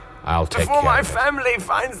out? I'll take before care my of it. family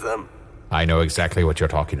finds them. I know exactly what you're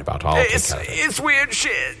talking about. I'll take care of it. It's weird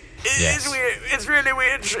shit. Yes. It's weird. It's really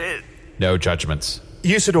weird shit. No judgments.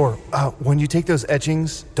 Usador, when you take those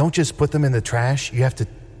etchings, don't just put them in the trash. You have to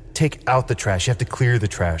take out the trash. You have to clear the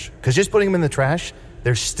trash. Because just putting them in the trash,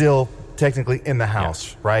 they're still technically in the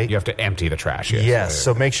house, right? You have to empty the trash. Yes,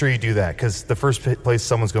 so make sure you do that, because the first place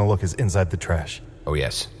someone's going to look is inside the trash. Oh,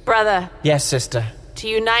 yes. Brother, Yes, sister. to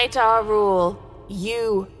unite our rule,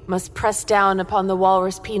 you must press down upon the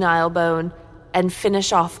walrus penile bone and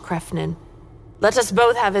finish off Crefton. Let us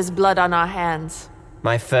both have his blood on our hands.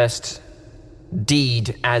 My first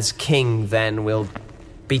deed as king, then, will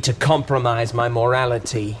be to compromise my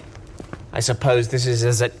morality. I suppose this is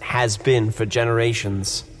as it has been for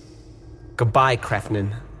generations. Goodbye,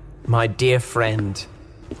 Crefton, my dear friend.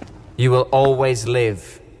 You will always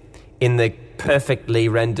live in the perfectly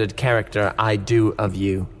rendered character I do of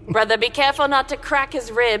you. Brother, be careful not to crack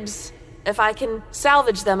his ribs. If I can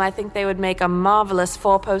salvage them, I think they would make a marvelous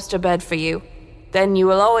four-poster bed for you. Then you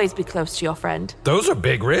will always be close to your friend. Those are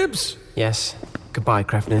big ribs. Yes. Goodbye,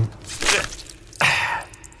 Crefton.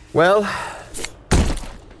 Well,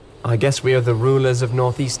 I guess we are the rulers of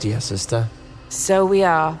Northeastia, sister. So we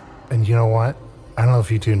are. And you know what? I don't know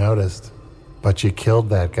if you two noticed, but you killed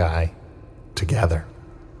that guy together.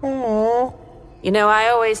 Aww. You know, I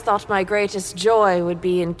always thought my greatest joy would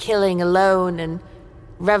be in killing alone and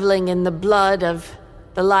reveling in the blood of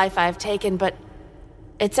the life I've taken, but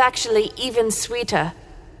it's actually even sweeter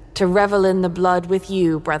to revel in the blood with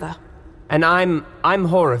you, brother. And I'm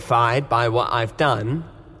horrified by what I've done,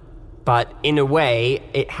 but in a way,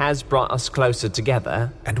 it has brought us closer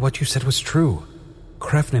together. And what you said was true.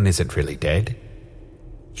 Crefton isn't really dead.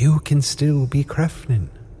 You can still be Crefton.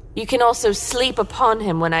 You can also sleep upon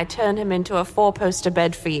him when I turn him into a four-poster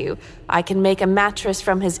bed for you. I can make a mattress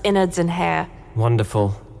from his innards and hair.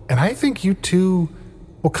 Wonderful. And I think you two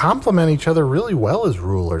will complement each other really well as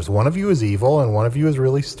rulers. One of you is evil and one of you is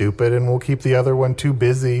really stupid, and we'll keep the other one too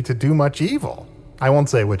busy to do much evil. I won't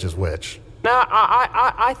say which is which. No,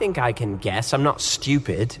 I think I can guess. I'm not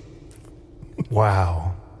stupid.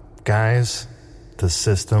 Wow. Guys, the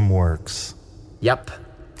system works. Yep.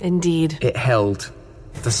 Indeed. It held.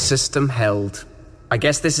 The system held. I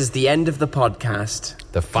guess this is the end of the podcast.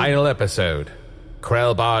 The final episode.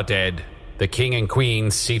 Krellbar dead. The king and queen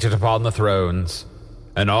seated upon the thrones.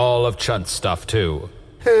 And all of Chunt's stuff, too.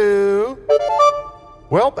 Who?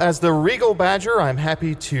 Well, as the regal badger, I'm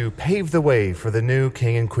happy to pave the way for the new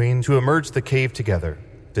king and queen to emerge the cave together.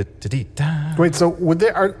 Wait, so would they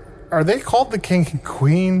are they called the king and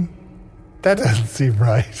queen? That doesn't seem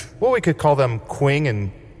right. Well, we could call them Queen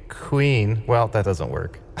and queen. Well, that doesn't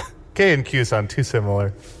work. K and Q sound too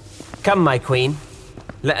similar. Come, my queen.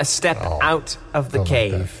 Let us step out of the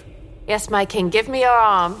cave. Yes, my king, give me your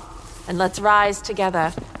arm, and let's rise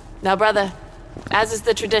together. Now, brother, as is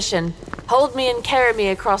the tradition, hold me and carry me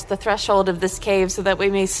across the threshold of this cave so that we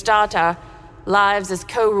may start our lives as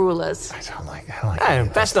co-rulers. I don't like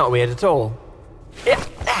That's not weird at all.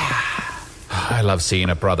 I love seeing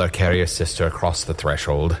a brother carry a sister across the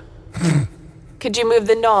threshold. Could you move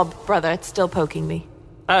the knob, brother? It's still poking me.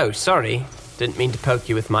 Oh, sorry. Didn't mean to poke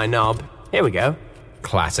you with my knob. Here we go.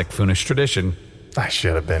 Classic Foonish tradition. I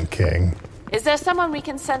should have been king. Is there someone we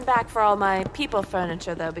can send back for all my people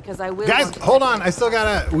furniture, though? Because I will... Guys, hold on.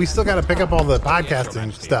 We still gotta pick up all the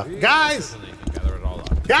podcasting stuff. Guys,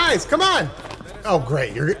 come on. Oh,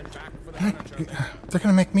 great. They're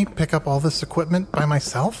gonna make me pick up all this equipment by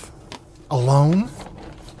myself? Alone?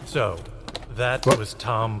 So, that was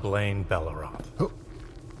Tomblain Belleroth. Oh.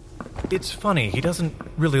 It's funny, he doesn't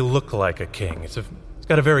really look like a king. He's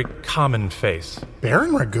got a very common face.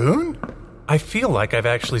 Baron Ragoon? I feel like I've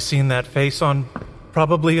actually seen that face on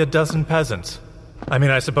probably a dozen peasants. I mean,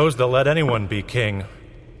 I suppose they'll let anyone be king.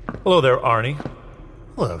 Hello there, Arnie.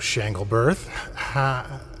 Hello, Shanglebirth.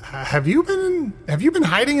 Have you been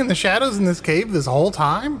hiding in the shadows in this cave this whole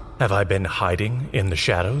time? Have I been hiding in the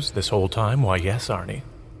shadows this whole time? Why, yes, Arnie.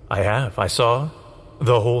 I have. I saw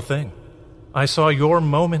the whole thing. I saw your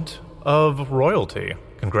moment of royalty.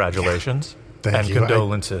 Congratulations. Thank you.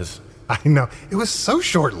 Condolences. I know. It was so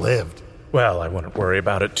short-lived. Well, I wouldn't worry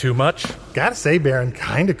about it too much. Gotta say, Baron,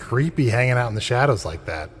 kind of creepy hanging out in the shadows like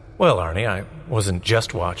that. Well, Arnie, I wasn't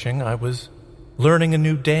just watching. I was learning a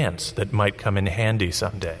new dance that might come in handy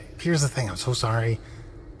someday. Here's the thing. I'm so sorry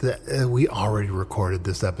that we already recorded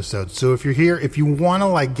this episode. So if you're here, if you want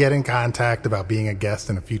to get in contact about being a guest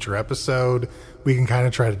in a future episode, we can kind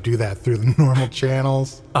of try to do that through the normal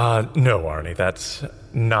channels. No, Arnie, that's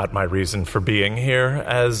not my reason for being here.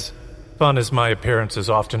 As fun as my appearances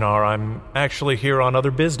often are, I'm actually here on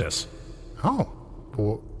other business. Oh,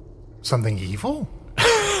 well, something evil?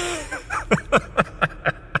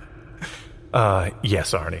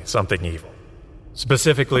 Yes, Arnie, something evil.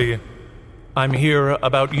 Specifically, I'm here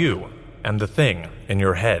about you and the thing in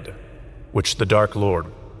your head, which the Dark Lord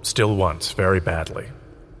still wants very badly.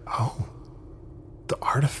 Oh, the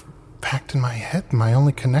artifact in my head, my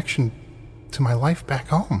only connection to my life back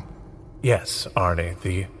home. Yes, Arnie,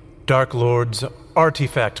 the Dark Lord's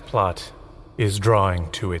artifact plot is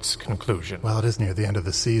drawing to its conclusion. Well, it is near the end of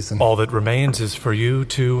the season. All that remains is for you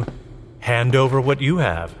to hand over what you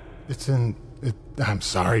have. I'm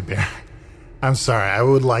sorry, Bear. I'm sorry. I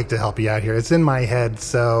would like to help you out here. It's in my head,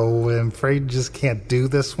 so I'm afraid you just can't do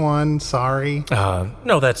this one. Sorry.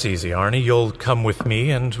 No, that's easy, Arnie. You'll come with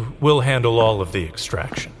me, and we'll handle all of the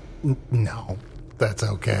extraction. No, that's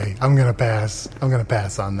okay. I'm gonna pass. I'm gonna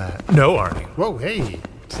pass on that. No, Arnie. Whoa, hey.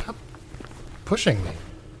 Stop pushing me.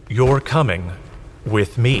 You're coming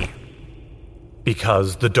with me.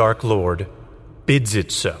 Because the Dark Lord bids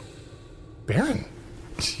it so. Baron,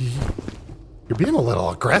 you're being a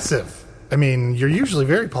little aggressive. I mean, you're usually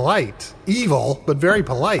very polite. Evil, but very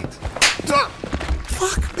polite.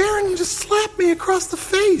 Fuck, Baron, you just slapped me across the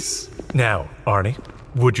face. Now, Arnie,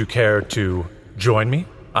 would you care to join me?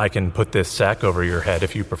 I can put this sack over your head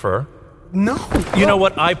if you prefer. No. You know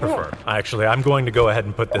what? I prefer. Actually, I'm going to go ahead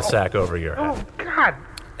and put this sack over your head. Oh, God.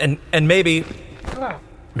 And maybe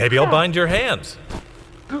I'll bind your hands.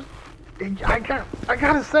 I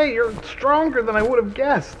gotta say, you're stronger than I would have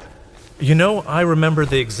guessed. You know, I remember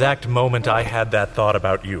the exact moment I had that thought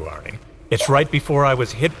about you, Arnie. It's right before I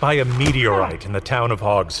was hit by a meteorite in the town of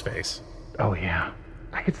Hogsface. Oh, yeah.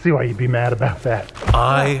 I could see why you'd be mad about that.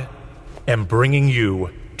 I am bringing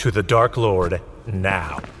you to the Dark Lord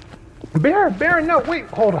now. Baron, no, wait,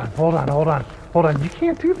 hold on. You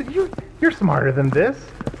can't do that. You're smarter than this.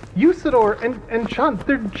 Usador and Chunt,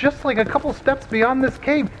 they're just like a couple steps beyond this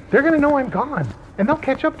cave. They're gonna know I'm gone. And they'll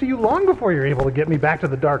catch up to you long before you're able to get me back to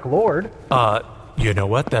the Dark Lord. You know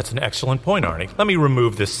what? That's an excellent point, Arnie. Let me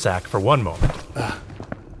remove this sack for one moment.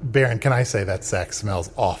 Baron, can I say that sack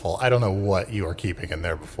smells awful? I don't know what you were keeping in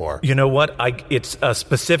there before. You know what? It's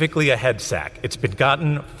specifically a head sack. It's been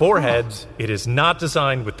gotten for heads. It is not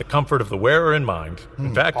designed with the comfort of the wearer in mind.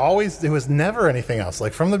 In fact, it was never anything else.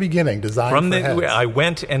 Like from the beginning, designed for heads. I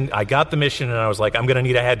went and I got the mission, and I was like, I'm going to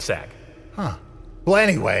need a head sack. Huh. Well,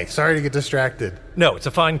 anyway, sorry to get distracted. No, it's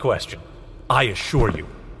a fine question. I assure you,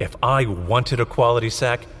 if I wanted a quality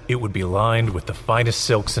sack, it would be lined with the finest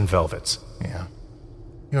silks and velvets. Yeah.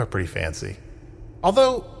 You are pretty fancy.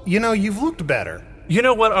 Although, you've looked better. You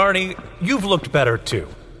know what, Arnie? You've looked better, too.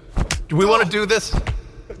 Do we want to do this?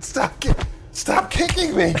 Stop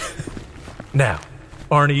kicking me? Now,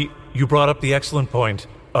 Arnie, you brought up the excellent point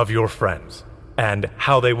of your friends and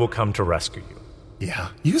how they will come to rescue you. Yeah,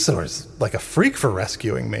 Usador's like a freak for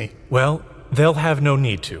rescuing me. Well, they'll have no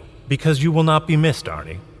need to, because you will not be missed,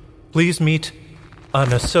 Arnie. Please meet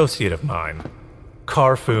an associate of mine,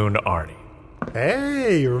 Carfoon Arnie.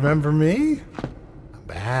 Hey, you remember me? I'm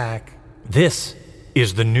back. This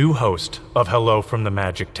is the new host of Hello from the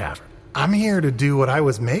Magic Tavern. I'm here to do what I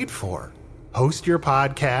was made for. Host your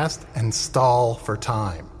podcast and stall for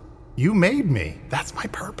time. You made me. That's my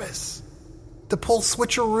purpose. To pull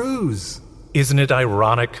switcheroos. Isn't it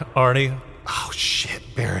ironic, Arnie? Oh, shit,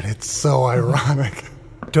 Barrett, it's so ironic.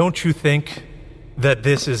 Don't you think that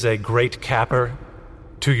this is a great capper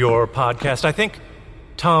to your podcast? I think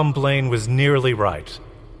Tomblain was nearly right.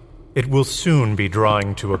 It will soon be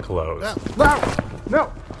drawing to a close.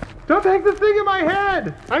 No! Don't take the thing in my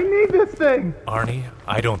head! I need this thing! Arnie,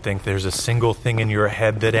 I don't think there's a single thing in your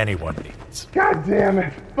head that anyone needs. God damn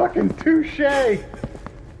it! Fucking touche!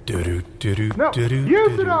 No,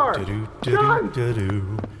 Usador! John!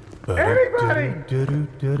 Anybody!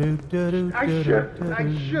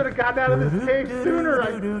 I should have gotten out of this cave sooner.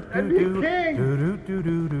 I'd be king.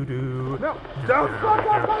 No, don't fuck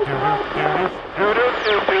up my podcast.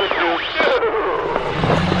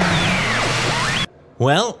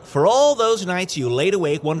 Well, for all those nights you laid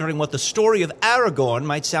awake wondering what the story of Aragorn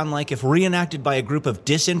might sound like if reenacted by a group of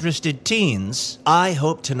disinterested teens, I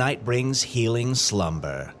hope tonight brings healing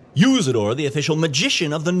slumber. Usador, the official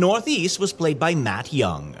magician of the Northeast, was played by Matt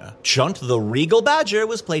Young. Chunt, the regal badger,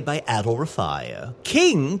 was played by Adol Rafai.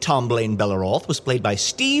 King Tomblain Belleroth was played by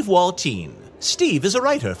Steve Waltine. Steve is a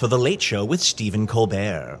writer for The Late Show with Stephen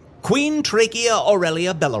Colbert. Queen Trachea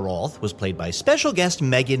Aurelia Belleroth was played by special guest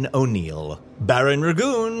Megan O'Neill. Baron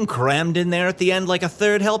Ragoon, crammed in there at the end like a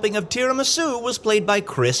third helping of tiramisu, was played by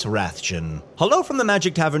Chris Rathjen. Hello from the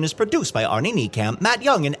Magic Tavern is produced by Arnie Niekamp, Matt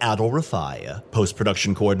Young, and Adol Rafai.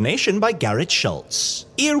 Post-production coordination by Garrett Schultz.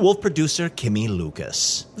 Earwolf producer Kimmy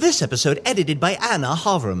Lucas. This episode edited by Anna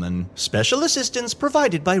Haverman. Special assistance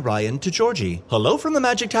provided by Ryan DeGiorgi. Hello from the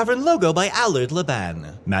Magic Tavern logo by Allard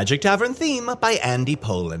Laban. Magic Tavern theme by Andy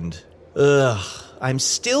Poland. I'm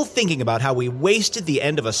still thinking about how we wasted the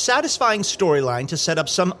end of a satisfying storyline to set up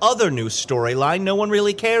some other new storyline no one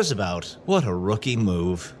really cares about. What a rookie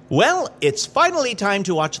move. Well, it's finally time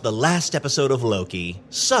to watch the last episode of Loki.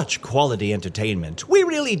 Such quality entertainment. We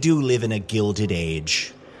really do live in a gilded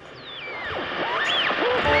age.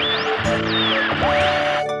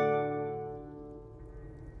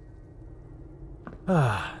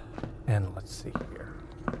 And let's see here.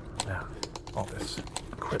 Now, all this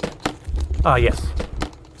equipment. Yes.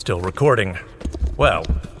 Still recording. Well,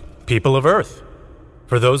 people of Earth.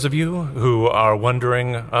 For those of you who are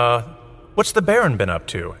wondering, what's the Baron been up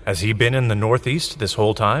to? Has he been in the Northeast this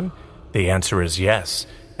whole time? The answer is yes,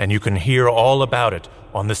 and you can hear all about it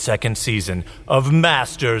on the second season of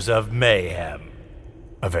Masters of Mayhem.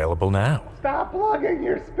 Available now. Stop plugging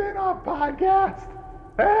your spin-off podcast!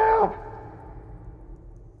 Help!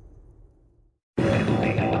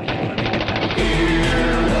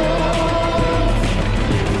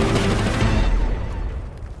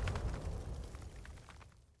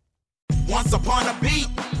 Once upon a beat.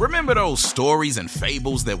 Remember those stories and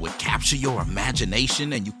fables that would capture your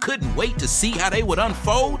imagination and you couldn't wait to see how they would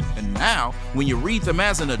unfold? And now, when you read them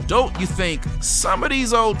as an adult, you think, some of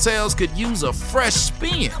these old tales could use a fresh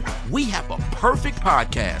spin. We have a perfect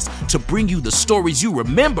podcast to bring you the stories you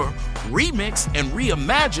remember, remix, and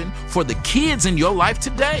reimagine for the kids in your life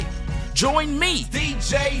today. Join me,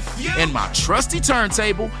 DJ Few, and my trusty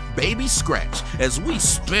turntable, Baby Scratch, as we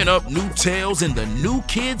spin up new tales in the New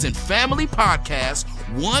Kids and Family podcast,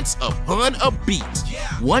 Once Upon a Beat.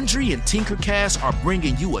 Wondery and Tinkercast are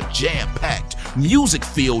bringing you a jam-packed,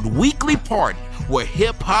 music-filled weekly party where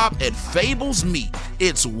hip-hop and fables meet.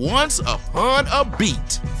 It's Once Upon a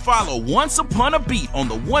Beat. Follow Once Upon a Beat on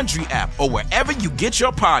the Wondery app or wherever you get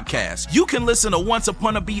your podcasts. You can listen to Once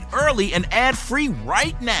Upon a Beat early and ad-free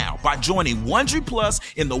right now by joining Wondery Plus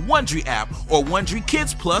in the Wondery app or Wondery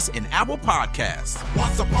Kids Plus in Apple Podcasts.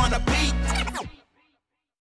 Once Upon a Beat.